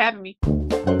 Thanks for having me.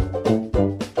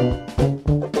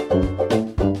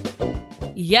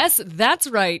 Yes, that's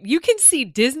right. You can see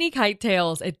Disney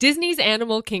KiteTails at Disney's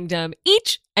Animal Kingdom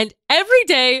each and every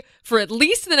day for at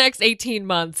least the next 18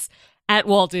 months at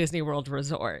Walt Disney World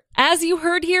Resort. As you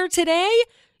heard here today,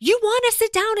 you want to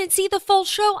sit down and see the full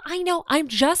show. I know, I'm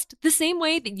just the same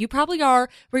way that you probably are,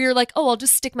 where you're like, oh, I'll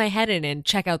just stick my head in and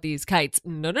check out these kites.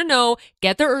 No.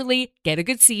 Get there early, get a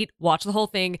good seat, watch the whole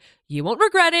thing. You won't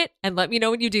regret it, and let me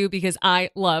know when you do, because I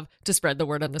love to spread the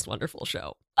word on this wonderful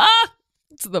show.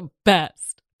 It's the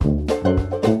best.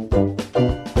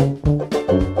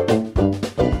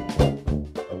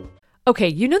 Okay,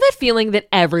 you know that feeling that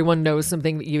everyone knows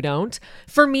something that you don't?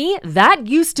 For me, that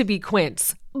used to be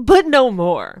Quince, but no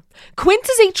more. Quince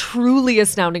is a truly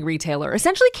astounding retailer,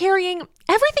 essentially carrying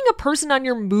everything a person on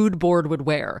your mood board would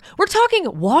wear. We're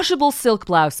talking washable silk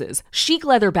blouses, chic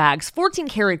leather bags,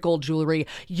 14-karat gold jewelry,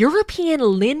 European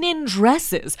linen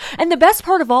dresses, and the best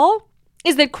part of all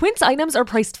is that Quince items are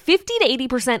priced 50 to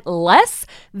 80% less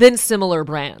than similar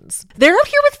brands. They're out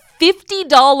here with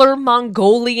 $50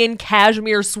 Mongolian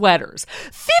cashmere sweaters.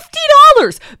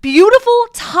 $50! Beautiful,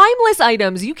 timeless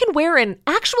items you can wear and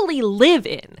actually live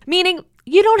in. Meaning,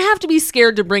 you don't have to be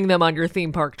scared to bring them on your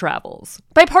theme park travels.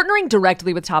 By partnering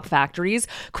directly with top factories,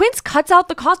 Quince cuts out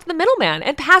the cost of the middleman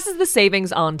and passes the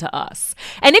savings on to us.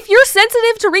 And if you're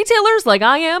sensitive to retailers like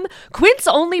I am, Quince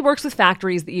only works with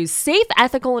factories that use safe,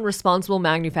 ethical, and responsible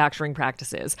manufacturing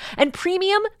practices and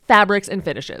premium fabrics and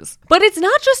finishes. But it's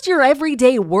not just your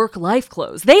everyday work-life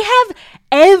clothes. They have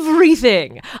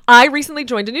everything. I recently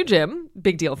joined a new gym,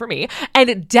 big deal for me,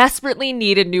 and desperately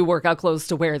needed new workout clothes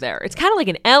to wear there. It's kind of like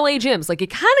an LA gym, so like you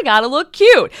kind of gotta look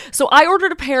cute. So I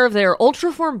ordered a pair of their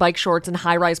Ultraform bike shorts and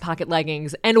high-rise pocket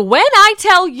leggings, and when I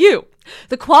tell you,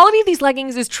 the quality of these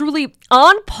leggings is truly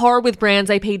on par with brands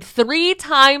I paid 3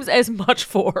 times as much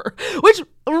for, which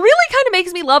really kind of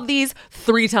makes me love these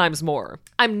 3 times more.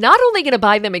 I'm not only going to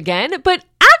buy them again, but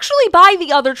actually buy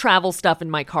the other travel stuff in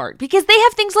my cart, because they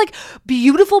have things like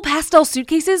beautiful pastel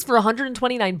suitcases for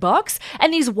 $129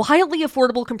 and these wildly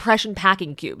affordable compression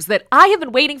packing cubes that I have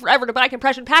been waiting forever to buy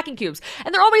compression packing cubes,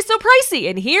 and they're always so pricey.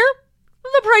 And here,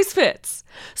 the price fits.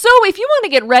 So if you want to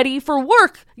get ready for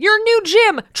work, your new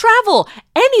gym, travel,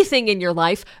 anything in your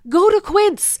life, go to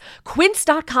Quince.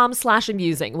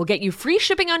 Quince.com/amusing will get you free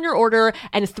shipping on your order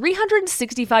and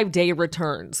 365-day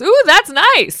returns. Ooh, that's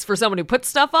nice for someone who puts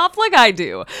stuff off like I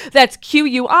do. That's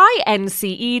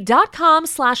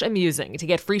QUINCE.com/amusing to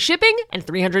get free shipping and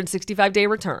 365-day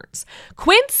returns.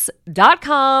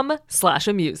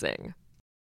 Quince.com/amusing.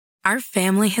 Our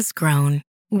family has grown.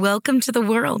 Welcome to the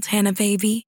world, Hannah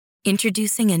baby.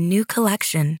 Introducing a new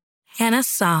collection, Hannah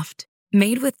Soft,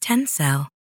 made with Tencel.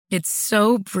 It's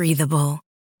so breathable,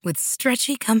 with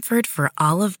stretchy comfort for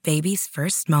all of baby's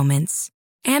first moments.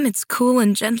 And it's cool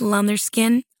and gentle on their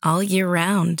skin all year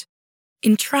round.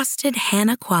 Entrusted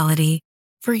Hannah quality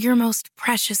for your most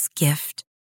precious gift.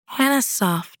 Hannah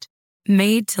Soft,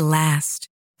 made to last.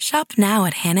 Shop now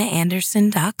at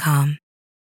hannahanderson.com.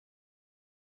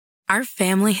 Our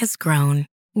family has grown.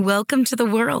 Welcome to the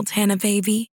world, Hannah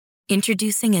baby.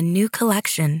 Introducing a new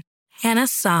collection, Hannah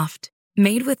Soft,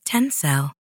 made with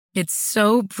Tencel. It's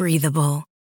so breathable,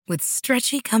 with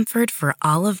stretchy comfort for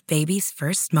all of baby's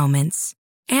first moments.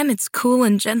 And it's cool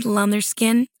and gentle on their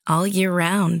skin all year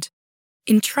round.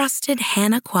 Entrusted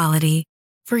Hannah quality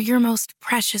for your most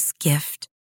precious gift.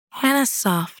 Hannah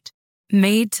Soft,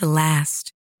 made to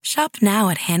last. Shop now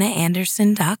at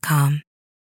hannahanderson.com.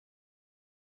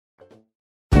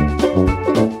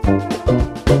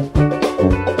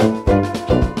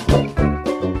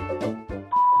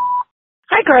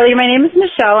 Hi, Carly. My name is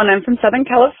Michelle, and I'm from Southern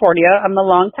California. I'm a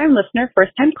longtime listener,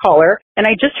 first-time caller, and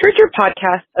I just heard your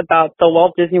podcast about the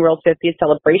Walt Disney World 50th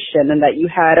celebration and that you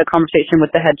had a conversation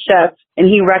with the head chef, and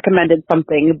he recommended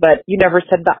something, but you never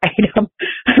said the item.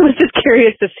 I was just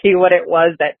curious to see what it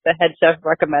was that the head chef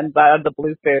recommends out of the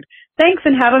blue food. Thanks,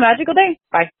 and have a magical day.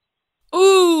 Bye.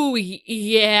 Ooh,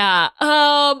 yeah.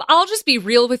 I'll just be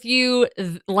real with you.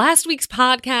 Last week's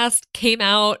podcast came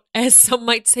out, as some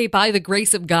might say, by the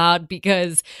grace of God,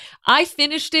 because I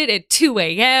finished it at 2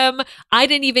 a.m. I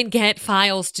didn't even get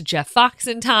files to Jeff Fox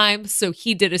in time, so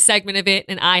he did a segment of it,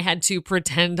 and I had to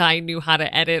pretend I knew how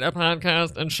to edit a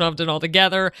podcast and shoved it all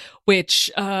together,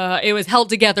 which it was held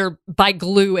together by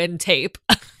glue and tape.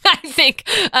 I think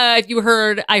if you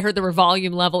heard, I heard there were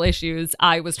volume level issues.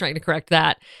 I was trying to correct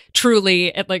that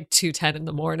truly at like 2:10 in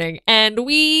the morning, and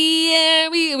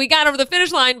we got over the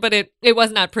finish line, but it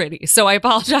was not pretty. So I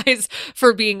apologize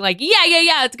for being like,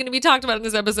 yeah, it's going to be talked about in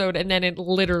this episode, and then it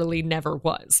literally never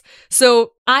was.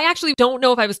 So I actually don't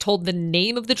know if I was told the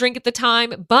name of the drink at the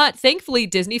time, but thankfully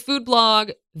Disney Food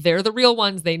Blog, they're the real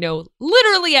ones. They know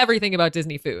literally everything about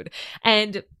Disney food,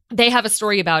 and they have a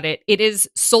story about it. It is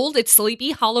sold at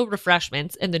Sleepy Hollow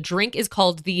Refreshments, and the drink is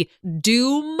called the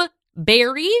Doom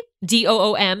Berry,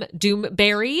 Doom, Doom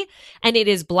Berry, and it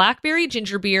is blackberry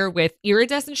ginger beer with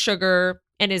iridescent sugar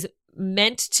and is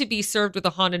meant to be served with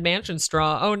a Haunted Mansion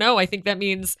straw. Oh no, I think that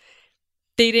means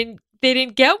they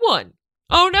didn't get one.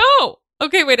 Oh no.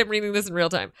 Okay, wait, I'm reading this in real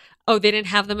time. Oh, they didn't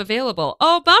have them available.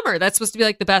 Oh, bummer. That's supposed to be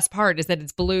like the best part, is that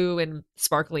it's blue and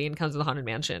sparkly and comes with a Haunted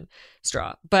Mansion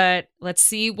straw. But let's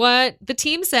see what the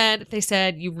team said. They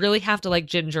said you really have to like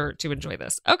ginger to enjoy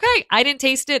this. Okay, I didn't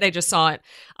taste it. I just saw it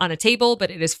on a table, but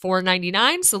it is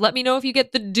 $4.99. So let me know if you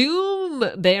get the Doom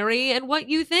Berry and what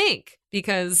you think.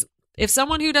 Because if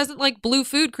someone who doesn't like blue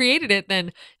food created it, then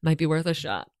it might be worth a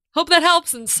shot. Hope that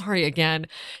helps, and sorry again.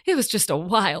 It was just a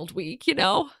wild week, you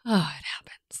know? Oh, it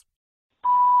happens.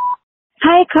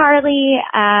 Hi, Carly.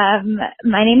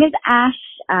 My name is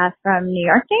Ash from New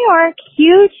York, New York.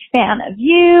 Huge fan of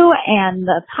you and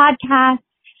the podcast.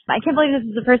 I can't believe this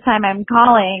is the first time I'm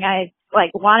calling. I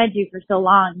wanted you for so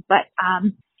long, but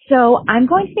so I'm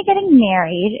going to be getting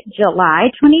married July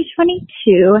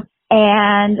 2022,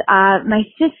 and my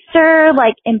sister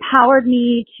empowered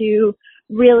me to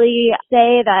really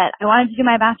say that I wanted to do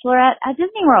my bachelorette at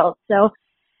Disney World. So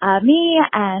me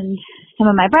and some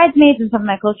of my bridesmaids and some of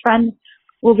my close friends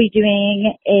will be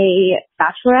doing a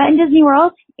bachelorette in Disney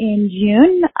World in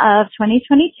June of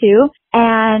 2022.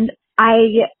 And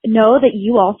I know that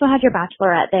you also had your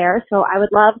bachelorette there, so I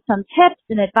would love some tips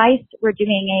and advice. We're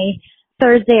doing a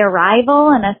Thursday arrival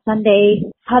and a Sunday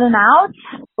heading out.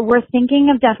 We're thinking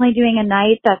of definitely doing a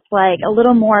night that's a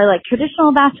little more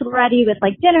traditional bachelorette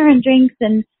with dinner and drinks,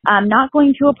 and not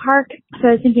going to a park. So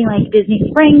I was thinking Disney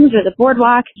Springs or the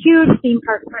Boardwalk. Huge theme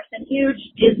park person, huge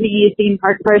Disney theme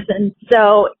park person.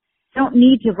 So don't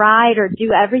need to ride or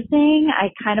do everything. I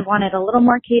kind of wanted a little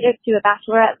more catered to a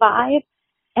bachelorette vibe,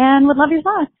 and would love your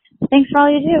thoughts. Thanks for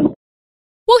all you do.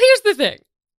 Well, here's the thing.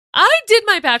 I did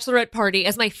my bachelorette party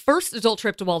as my first adult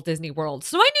trip to Walt Disney World,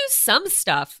 so I knew some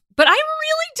stuff, but I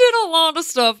really did a lot of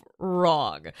stuff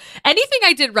wrong. Anything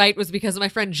I did right was because of my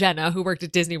friend Jenna, who worked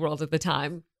at Disney World at the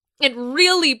time, and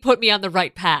really put me on the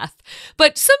right path.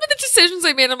 But some of the decisions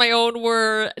I made on my own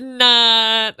were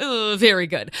not very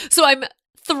good. So I'm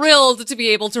thrilled to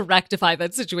be able to rectify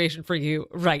that situation for you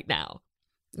right now.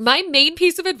 My main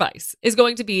piece of advice is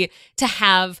going to be to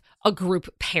have a group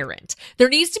parent. There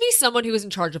needs to be someone who is in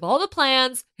charge of all the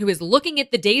plans, who is looking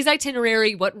at the day's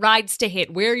itinerary, what rides to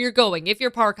hit, where you're going, if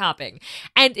you're park hopping.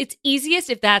 And it's easiest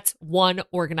if that's one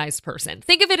organized person.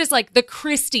 Think of it as the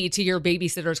Christie to your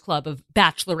babysitter's club of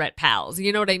bachelorette pals.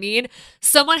 You know what I mean?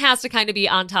 Someone has to kind of be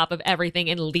on top of everything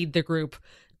and lead the group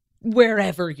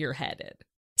wherever you're headed.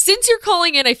 Since you're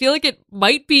calling in, I feel like it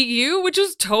might be you, which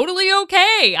is totally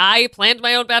okay. I planned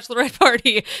my own bachelorette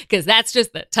party because that's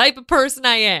just the type of person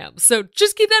I am. So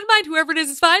just keep that in mind. Whoever it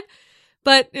is fine,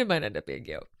 but it might end up being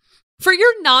you. For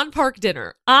your non-park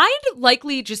dinner, I'd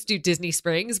likely just do Disney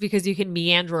Springs because you can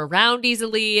meander around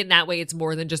easily, and that way it's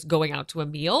more than just going out to a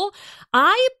meal.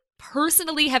 I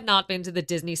personally have not been to the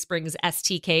Disney Springs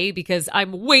STK because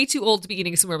I'm way too old to be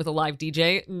eating somewhere with a live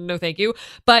DJ. No, thank you.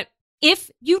 But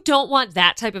if you don't want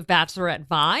that type of bachelorette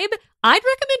vibe, I'd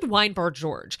recommend Wine Bar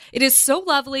George. It is so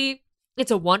lovely.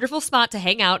 It's a wonderful spot to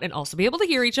hang out and also be able to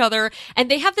hear each other. And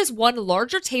they have this one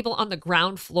larger table on the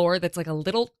ground floor that's a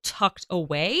little tucked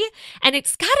away. And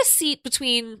it's got a seat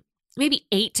between maybe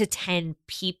 8 to 10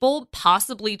 people,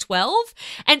 possibly 12.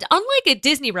 And unlike a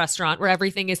Disney restaurant where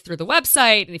everything is through the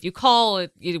website, and if you call,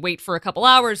 you wait for a couple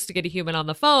hours to get a human on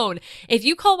the phone. If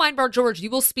you call Wine Bar George, you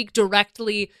will speak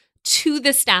directly to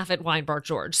the staff at Wine Bar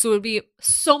George. So it would be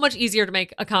so much easier to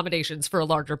make accommodations for a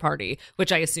larger party,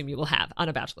 which I assume you will have on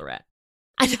a bachelorette.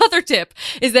 Another tip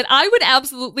is that I would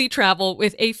absolutely travel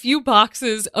with a few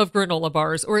boxes of granola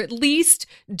bars, or at least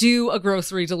do a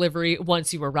grocery delivery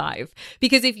once you arrive.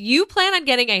 Because if you plan on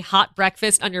getting a hot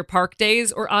breakfast on your park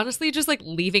days, or honestly just like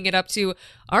leaving it up to,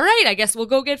 all right, I guess we'll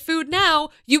go get food now,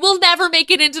 you will never make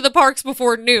it into the parks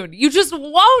before noon. You just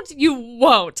won't. You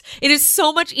won't. It is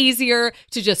so much easier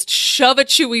to just shove a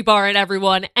Chewy bar at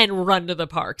everyone and run to the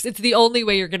parks. It's the only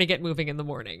way you're going to get moving in the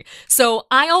morning. So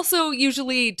I also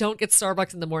usually don't get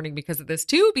Starbucks in the morning because of this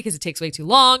too, because it takes way too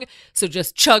long. So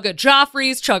just chug a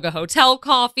Joffrey's, chug a hotel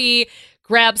coffee,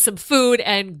 grab some food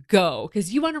and go,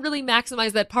 because you want to really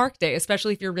maximize that park day,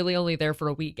 especially if you're really only there for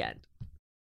a weekend.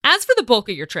 As for the bulk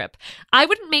of your trip, I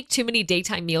wouldn't make too many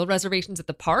daytime meal reservations at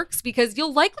the parks because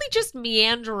you'll likely just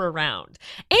meander around.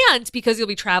 And because you'll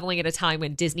be traveling at a time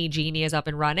when Disney Genie is up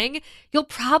and running, you'll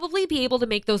probably be able to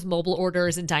make those mobile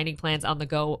orders and dining plans on the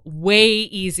go way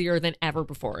easier than ever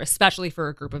before, especially for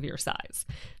a group of your size.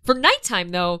 For nighttime,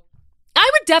 though, I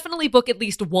would definitely book at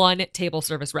least one table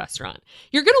service restaurant.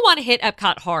 You're going to want to hit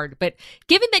Epcot hard, but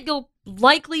given that you'll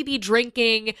likely be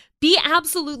drinking, be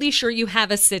absolutely sure you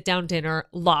have a sit-down dinner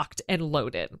locked and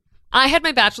loaded. I had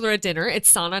my bachelorette dinner at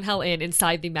San Angel Inn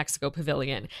inside the Mexico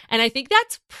Pavilion, and I think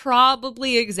that's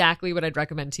probably exactly what I'd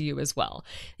recommend to you as well.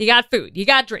 You got food, you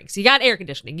got drinks, you got air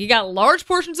conditioning, you got large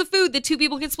portions of food that two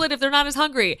people can split if they're not as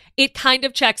hungry. It kind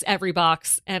of checks every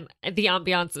box, and the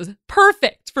ambiance is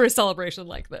perfect for a celebration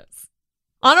like this.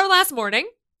 On our last morning,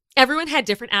 everyone had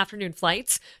different afternoon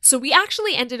flights, so we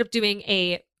actually ended up doing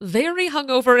a very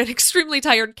hungover and extremely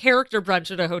tired character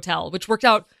brunch at a hotel, which worked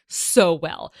out so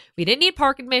well. We didn't need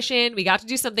park admission, we got to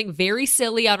do something very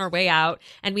silly on our way out,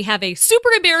 and we have a super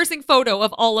embarrassing photo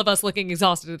of all of us looking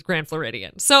exhausted at the Grand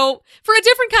Floridian. So, for a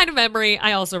different kind of memory,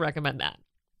 I also recommend that.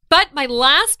 But my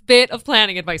last bit of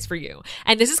planning advice for you,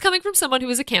 and this is coming from someone who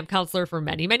was a camp counselor for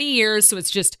many, many years, so it's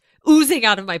just oozing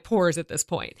out of my pores at this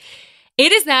point.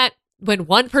 It is that when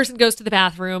one person goes to the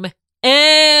bathroom,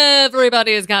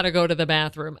 everybody has got to go to the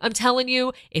bathroom. I'm telling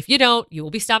you, if you don't, you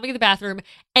will be stopping at the bathroom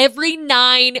every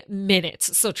 9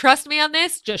 minutes. So trust me on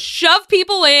this, just shove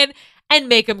people in and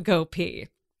make them go pee.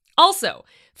 Also,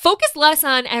 focus less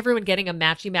on everyone getting a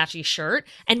matchy-matchy shirt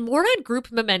and more on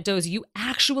group mementos you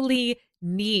actually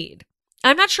need.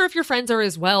 I'm not sure if your friends are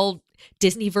as well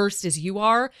Disney-versed as you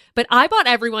are, but I bought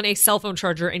everyone a cell phone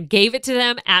charger and gave it to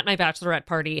them at my bachelorette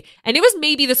party. And it was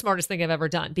maybe the smartest thing I've ever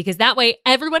done, because that way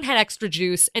everyone had extra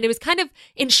juice and it was kind of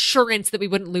insurance that we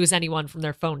wouldn't lose anyone from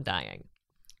their phone dying.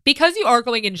 Because you are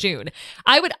going in June,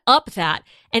 I would up that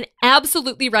and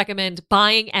absolutely recommend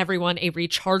buying everyone a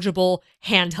rechargeable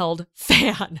handheld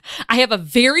fan. I have a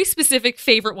very specific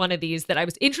favorite one of these that I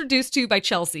was introduced to by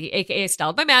Chelsea, aka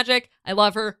Styled by Magic. I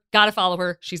love her. Gotta follow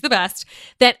her. She's the best.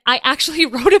 That I actually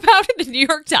wrote about in the New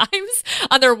York Times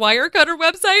on their Wirecutter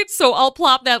website. So I'll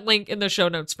plop that link in the show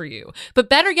notes for you. But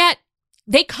better yet,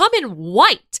 they come in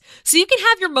white. So you can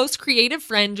have your most creative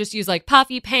friend just use like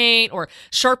puffy paint or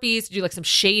Sharpies to do like some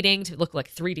shading to look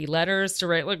like 3D letters to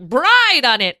write like bride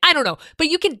on it. I don't know. But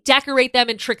you can decorate them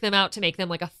and trick them out to make them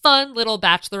like a fun little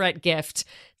bachelorette gift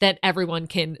that everyone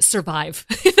can survive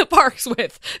in the parks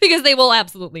with, because they will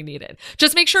absolutely need it.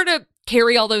 Just make sure to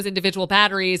carry all those individual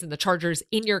batteries and the chargers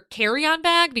in your carry-on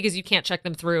bag, because you can't check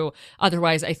them through.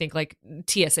 Otherwise, I think like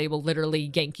TSA will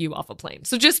literally yank you off a plane.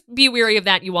 So just be wary of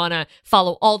that. You want to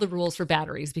follow all the rules for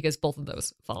batteries, because both of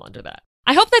those fall under that.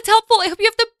 I hope that's helpful. I hope you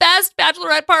have the best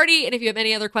bachelorette party. And if you have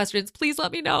any other questions, please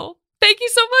let me know. Thank you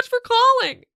so much for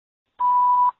calling.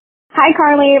 Hi,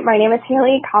 Carly. My name is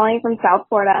Haley, calling from South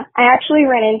Florida. I actually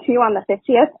ran into you on the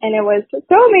 50th, and it was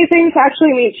so amazing to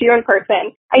actually meet you in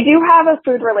person. I do have a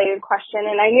food-related question,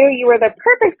 and I knew you were the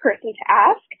perfect person to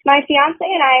ask. My fiance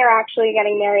and I are actually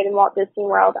getting married in Walt Disney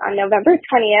World on November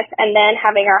 20th, and then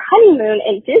having our honeymoon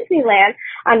in Disneyland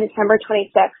on December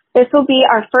 26th. This will be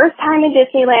our first time in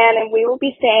Disneyland, and we will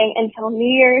be staying until New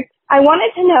Year's. I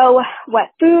wanted to know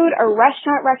what food or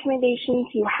restaurant recommendations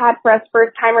you had for us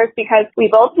first-timers, because we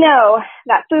both know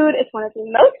that food is one of the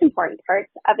most important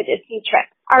parts of a Disney trip.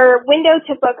 Our window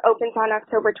to book opens on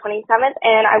October 27th,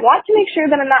 and I want to make sure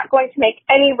that I'm not going to make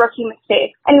any rookie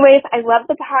mistakes. Anyways, I love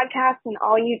the podcast and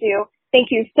all you do.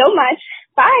 Thank you so much.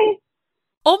 Bye.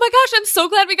 Oh my gosh, I'm so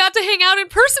glad we got to hang out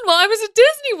in person while I was at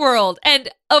Disney World.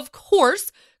 And of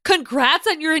course, congrats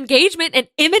on your engagement and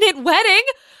imminent wedding.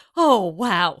 Oh,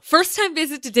 wow. First time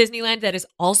visit to Disneyland that is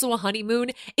also a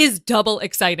honeymoon is double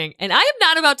exciting. And I am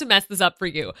not about to mess this up for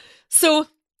you. So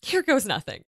here goes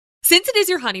nothing. Since it is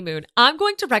your honeymoon, I'm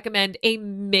going to recommend a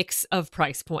mix of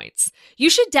price points. You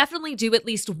should definitely do at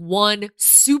least one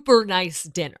super nice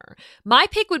dinner. My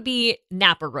pick would be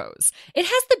Napa Rose. It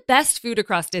has the best food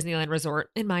across Disneyland Resort,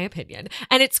 in my opinion,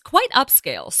 and it's quite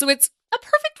upscale, so it's a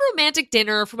perfect romantic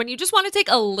dinner for when you just want to take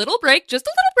a little break, just a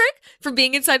little break, from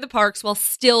being inside the parks while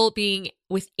still being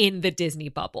within the Disney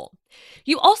bubble.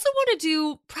 You also want to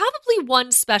do probably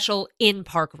one special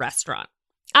in-park restaurant.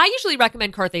 I usually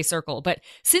recommend Carthay Circle, but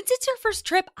since it's your first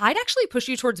trip, I'd actually push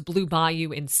you towards Blue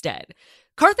Bayou instead.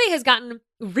 Carthay has gotten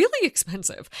really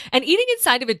expensive, and eating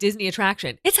inside of a Disney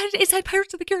attraction, inside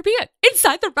Pirates of the Caribbean,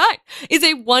 inside the ride, is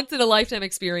a once-in-a-lifetime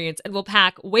experience and will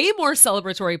pack way more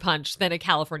celebratory punch than a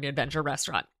California Adventure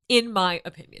restaurant, in my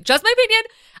opinion. Just my opinion.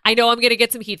 I know I'm going to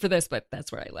get some heat for this, but that's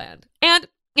where I land. And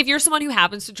if you're someone who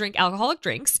happens to drink alcoholic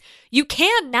drinks, you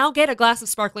can now get a glass of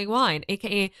sparkling wine,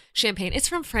 aka champagne. It's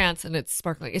from France and it's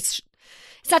sparkling. It's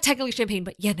not technically champagne,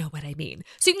 but you know what I mean.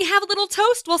 So you can have a little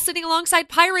toast while sitting alongside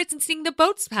pirates and seeing the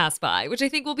boats pass by, which I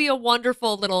think will be a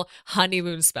wonderful little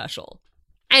honeymoon special.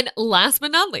 And last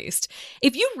but not least,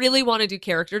 if you really want to do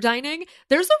character dining,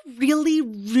 there's a really,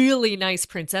 really nice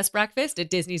princess breakfast at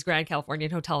Disney's Grand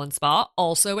Californian Hotel and Spa,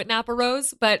 also at Napa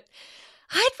Rose, but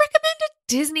I'd recommend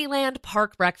a Disneyland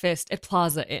park breakfast at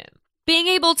Plaza Inn. Being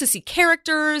able to see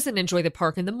characters and enjoy the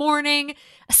park in the morning,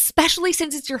 especially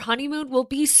since it's your honeymoon, will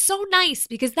be so nice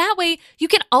because that way you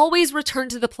can always return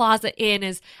to the Plaza Inn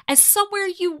as somewhere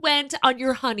you went on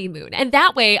your honeymoon. And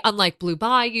that way, unlike Blue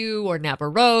Bayou or Napa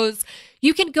Rose,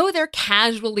 you can go there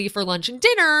casually for lunch and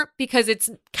dinner because it's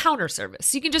counter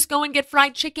service. You can just go and get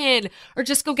fried chicken or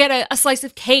just go get a slice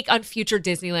of cake on future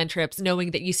Disneyland trips,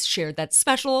 knowing that you shared that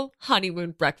special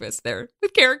honeymoon breakfast there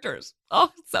with characters.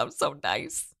 Oh, it sounds so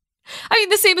nice. I mean,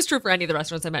 the same is true for any of the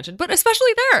restaurants I mentioned, but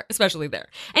especially there.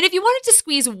 And if you wanted to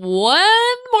squeeze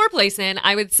one more place in,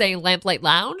 I would say Lamplight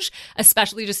Lounge,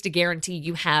 especially just to guarantee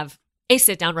you have a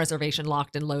sit-down reservation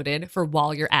locked and loaded for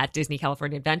while you're at Disney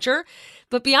California Adventure.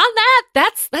 But beyond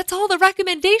that, that's all the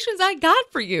recommendations I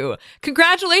got for you.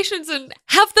 Congratulations and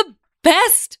have the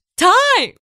best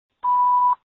time.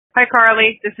 Hi,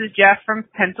 Carly. This is Jeff from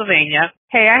Pennsylvania.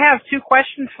 Hey, I have two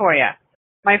questions for you.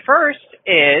 My first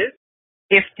is,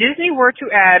 if Disney were to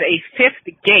add a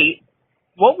fifth gate,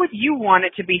 what would you want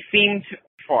it to be themed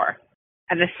for?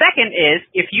 And the second is,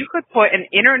 if you could put an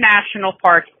international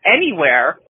park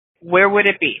anywhere, where would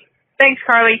it be? Thanks,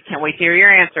 Carly. Can't wait to hear your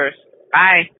answers.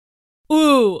 Bye.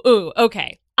 Ooh,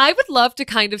 okay. I would love to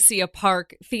kind of see a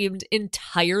park themed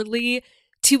entirely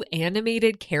to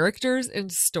animated characters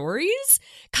and stories,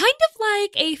 kind of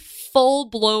like a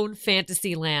full-blown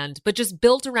fantasy land, but just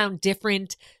built around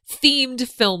different themed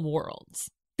film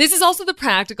worlds. This is also the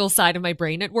practical side of my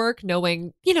brain at work,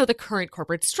 knowing, the current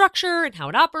corporate structure and how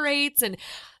it operates. And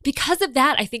because of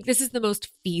that, I think this is the most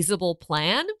feasible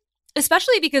plan,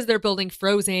 especially because they're building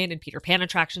Frozen and Peter Pan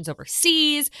attractions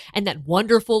overseas and that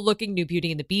wonderful looking new Beauty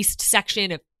and the Beast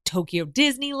section of Tokyo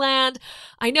Disneyland.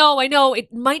 I know,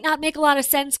 it might not make a lot of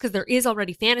sense because there is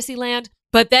already Fantasyland,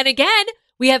 but then again,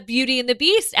 we have Beauty and the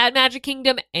Beast at Magic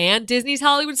Kingdom and Disney's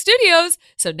Hollywood Studios,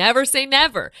 so never say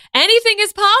never. Anything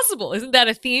is possible. Isn't that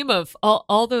a theme of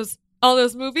all those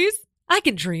movies? I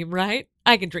can dream, right?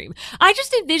 I can dream. I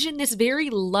just envision this very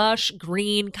lush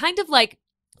green, kind of like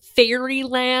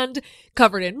fairyland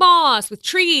covered in moss with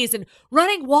trees and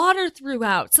running water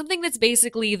throughout, something that's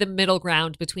basically the middle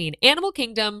ground between Animal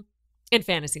Kingdom and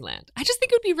Fantasyland. I just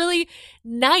think it would be really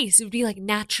nice. It would be like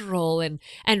natural and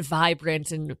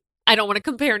vibrant, and I don't want to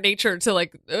compare nature to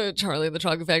like Charlie and the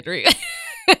Chocolate Factory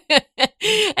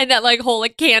and that like whole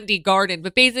like candy garden,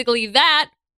 but basically that,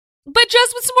 but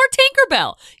just with some more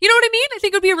Tinkerbell. You know what I mean? I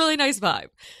think it would be a really nice vibe.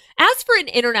 As for an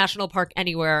international park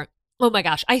anywhere, oh my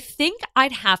gosh, I think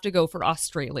I'd have to go for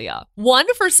Australia.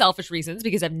 One, for selfish reasons,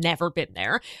 because I've never been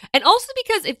there. And also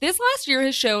because if this last year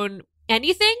has shown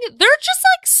anything, they're just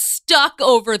like stuck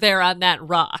over there on that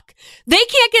rock. They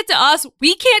can't get to us.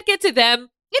 We can't get to them.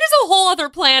 It is a whole other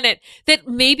planet that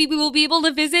maybe we will be able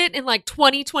to visit in like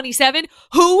 2027.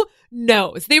 Who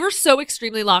knows? They were so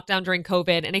extremely locked down during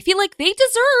COVID, and I feel like they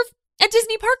deserve a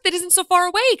Disney park that isn't so far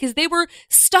away because they were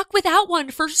stuck without one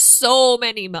for so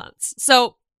many months.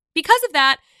 So because of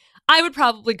that, I would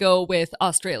probably go with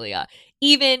Australia,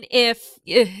 even if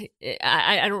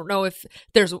I don't know if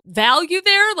there's value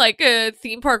there, like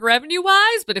theme park revenue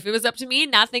wise, but if it was up to me,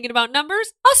 not thinking about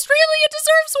numbers, Australia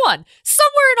deserves one.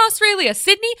 Somewhere in Australia,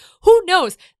 Sydney, who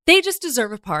knows? They just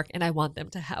deserve a park and I want them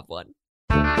to have one.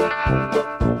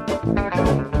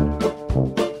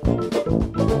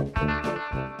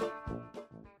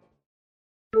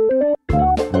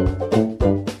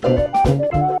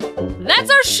 That's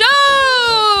our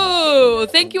show!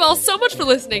 Thank thank you all so much for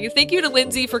listening. And thank you to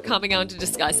Lindsay for coming on to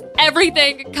discuss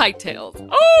everything KiteTails.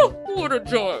 Oh, what a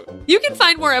joy. You can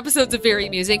find more episodes of Very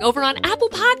Amusing over on Apple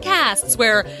Podcasts,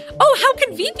 where, oh, how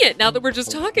convenient now that we're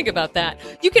just talking about that.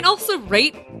 You can also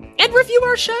rate and review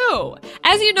our show.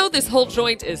 As you know, this whole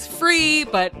joint is free,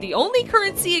 but the only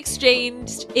currency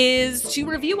exchanged is to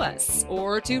review us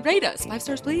or to rate us. 5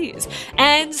 stars, please.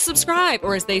 And subscribe,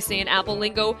 or as they say in Apple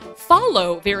lingo,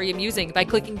 follow Very Amusing by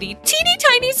clicking the teeny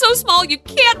tiny, so small you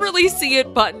can't really see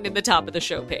it button in the top of the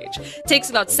show page. Takes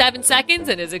about 7 seconds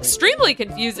and is extremely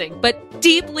confusing, but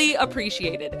deeply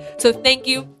appreciated. So thank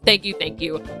you, thank you, thank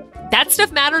you. That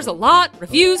stuff matters a lot.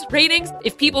 Reviews, ratings,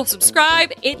 if people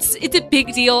subscribe, it's a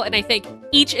big deal, and I thank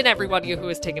each and every one of you who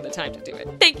has taken the time to do it.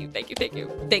 Thank you, thank you, thank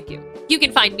you, thank you. You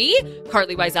can find me,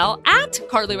 Carly Wiesel, at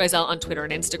Carly Wiesel on Twitter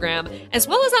and Instagram, as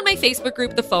well as on my Facebook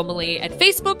group, The Family, at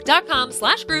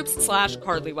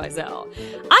facebook.com/groups/Carly Wiesel.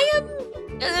 I am,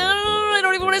 I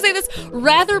don't even want to say this,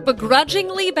 rather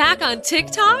begrudgingly back on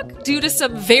TikTok due to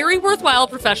some very worthwhile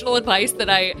professional advice that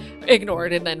I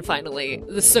ignored and then finally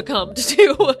succumbed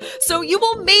to. So you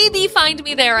will maybe find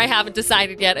me there. I haven't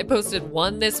decided yet. I posted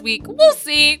one this week. We'll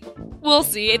see. We'll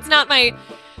see. It's not my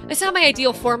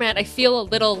ideal format. I feel a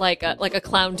little like a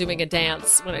clown doing a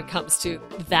dance when it comes to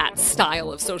that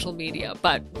style of social media,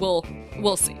 but we'll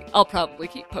see. I'll probably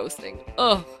keep posting.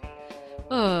 Oh,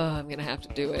 I'm gonna have to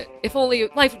do it. If only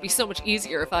life would be so much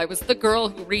easier if I was the girl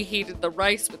who reheated the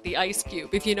rice with the ice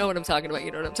cube. If you know what I'm talking about,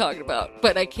 you know what I'm talking about.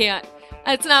 But I can't.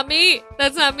 That's not me.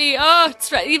 That's not me. Oh,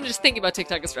 even just thinking about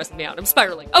TikTok is stressing me out. I'm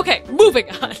spiraling. Okay, moving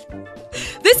on.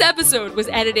 This episode was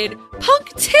edited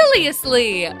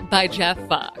punctiliously by Jeff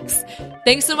Fox.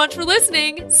 Thanks so much for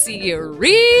listening. See you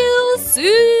real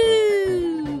soon.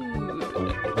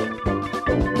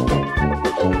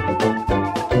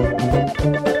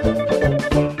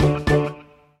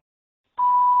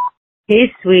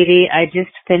 Hey, sweetie, I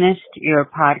just finished your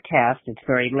podcast. It's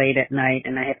very late at night,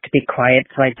 and I have to be quiet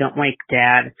so I don't wake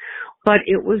Dad. But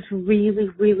it was really,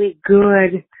 really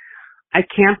good. I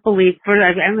can't believe,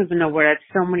 I don't even know where,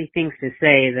 that's so many things to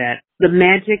say, that the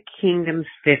Magic Kingdom's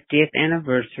 50th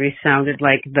anniversary sounded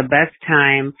like the best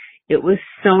time. It was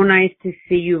so nice to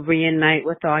see you reunite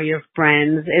with all your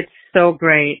friends. It's so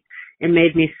great. It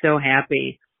made me so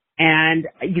happy. And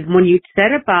when you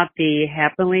said about the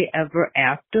happily ever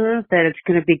after, that it's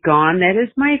going to be gone, that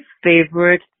is my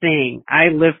favorite thing. I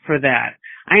live for that.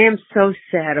 I am so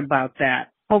sad about that.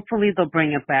 Hopefully they'll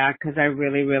bring it back because I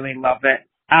really, really love it.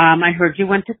 I heard you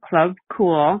went to Club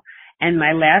Cool, and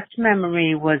my last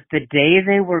memory was the day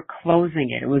they were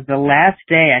closing it. It was the last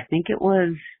day. I think it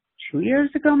was 2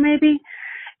 years ago maybe.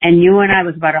 And you and I,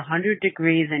 was about 100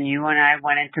 degrees, and you and I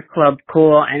went into Club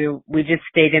Cool, and we just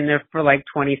stayed in there for like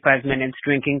 25 minutes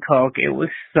drinking Coke. It was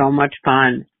so much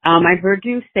fun. I heard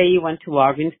you say you went to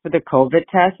Walgreens for the COVID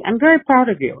test. I'm very proud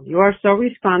of you. You are so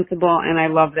responsible, and I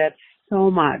love that so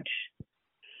much.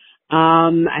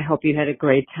 I hope you had a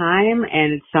great time,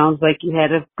 and it sounds like you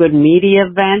had a good media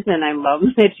event, and I love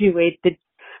that you ate the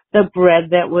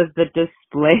bread that was the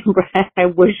display bread. I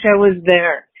wish I was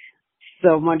there.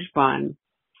 So much fun.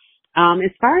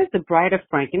 As far as the Bride of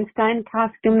Frankenstein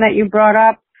costume that you brought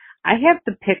up, I have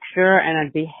the picture, and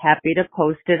I'd be happy to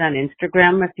post it on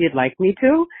Instagram if you'd like me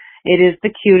to. It is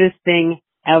the cutest thing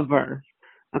ever.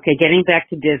 Okay, getting back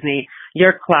to Disney,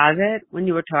 your closet, when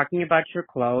you were talking about your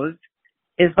clothes,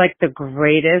 is like the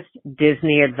greatest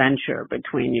Disney adventure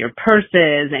between your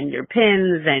purses and your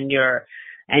pins and your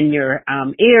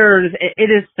ears.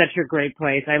 It is such a great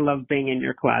place. I love being in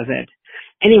your closet.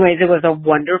 Anyways, it was a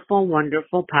wonderful,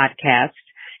 wonderful podcast.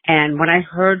 And when I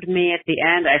heard me at the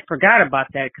end, I forgot about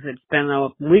that because it's been a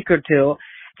week or two.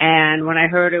 And when I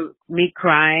heard me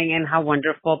crying and how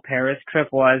wonderful Paris trip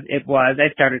was, I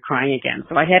started crying again.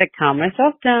 So I had to calm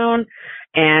myself down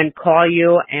and call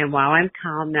you. And while I'm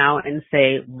calm now, and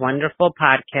say wonderful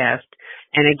podcast.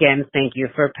 And again, thank you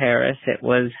for Paris. It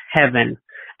was heaven.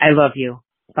 I love you.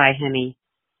 Bye, honey.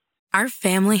 Our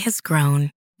family has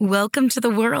grown. Welcome to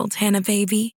the world, Hannah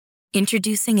baby.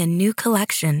 Introducing a new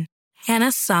collection,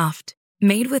 Hannah Soft,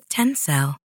 made with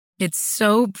Tencel. It's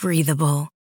so breathable,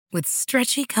 with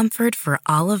stretchy comfort for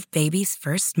all of baby's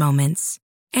first moments.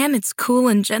 And it's cool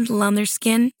and gentle on their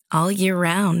skin all year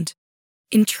round.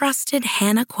 Entrusted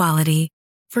Hannah quality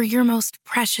for your most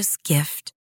precious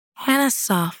gift. Hannah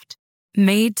Soft,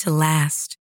 made to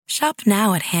last. Shop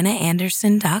now at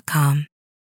hannahanderson.com.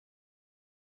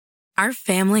 Our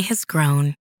family has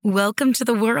grown. Welcome to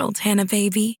the world, Hannah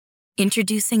baby.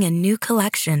 Introducing a new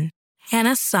collection,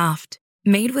 Hannah Soft,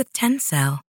 made with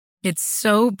Tencel. It's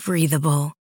so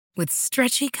breathable, with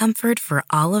stretchy comfort for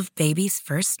all of baby's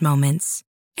first moments.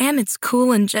 And it's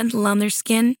cool and gentle on their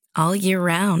skin all year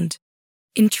round.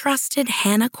 Entrusted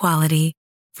Hannah quality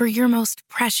for your most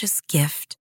precious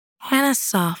gift. Hannah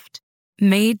Soft,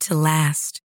 made to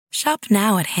last. Shop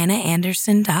now at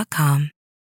hannahanderson.com.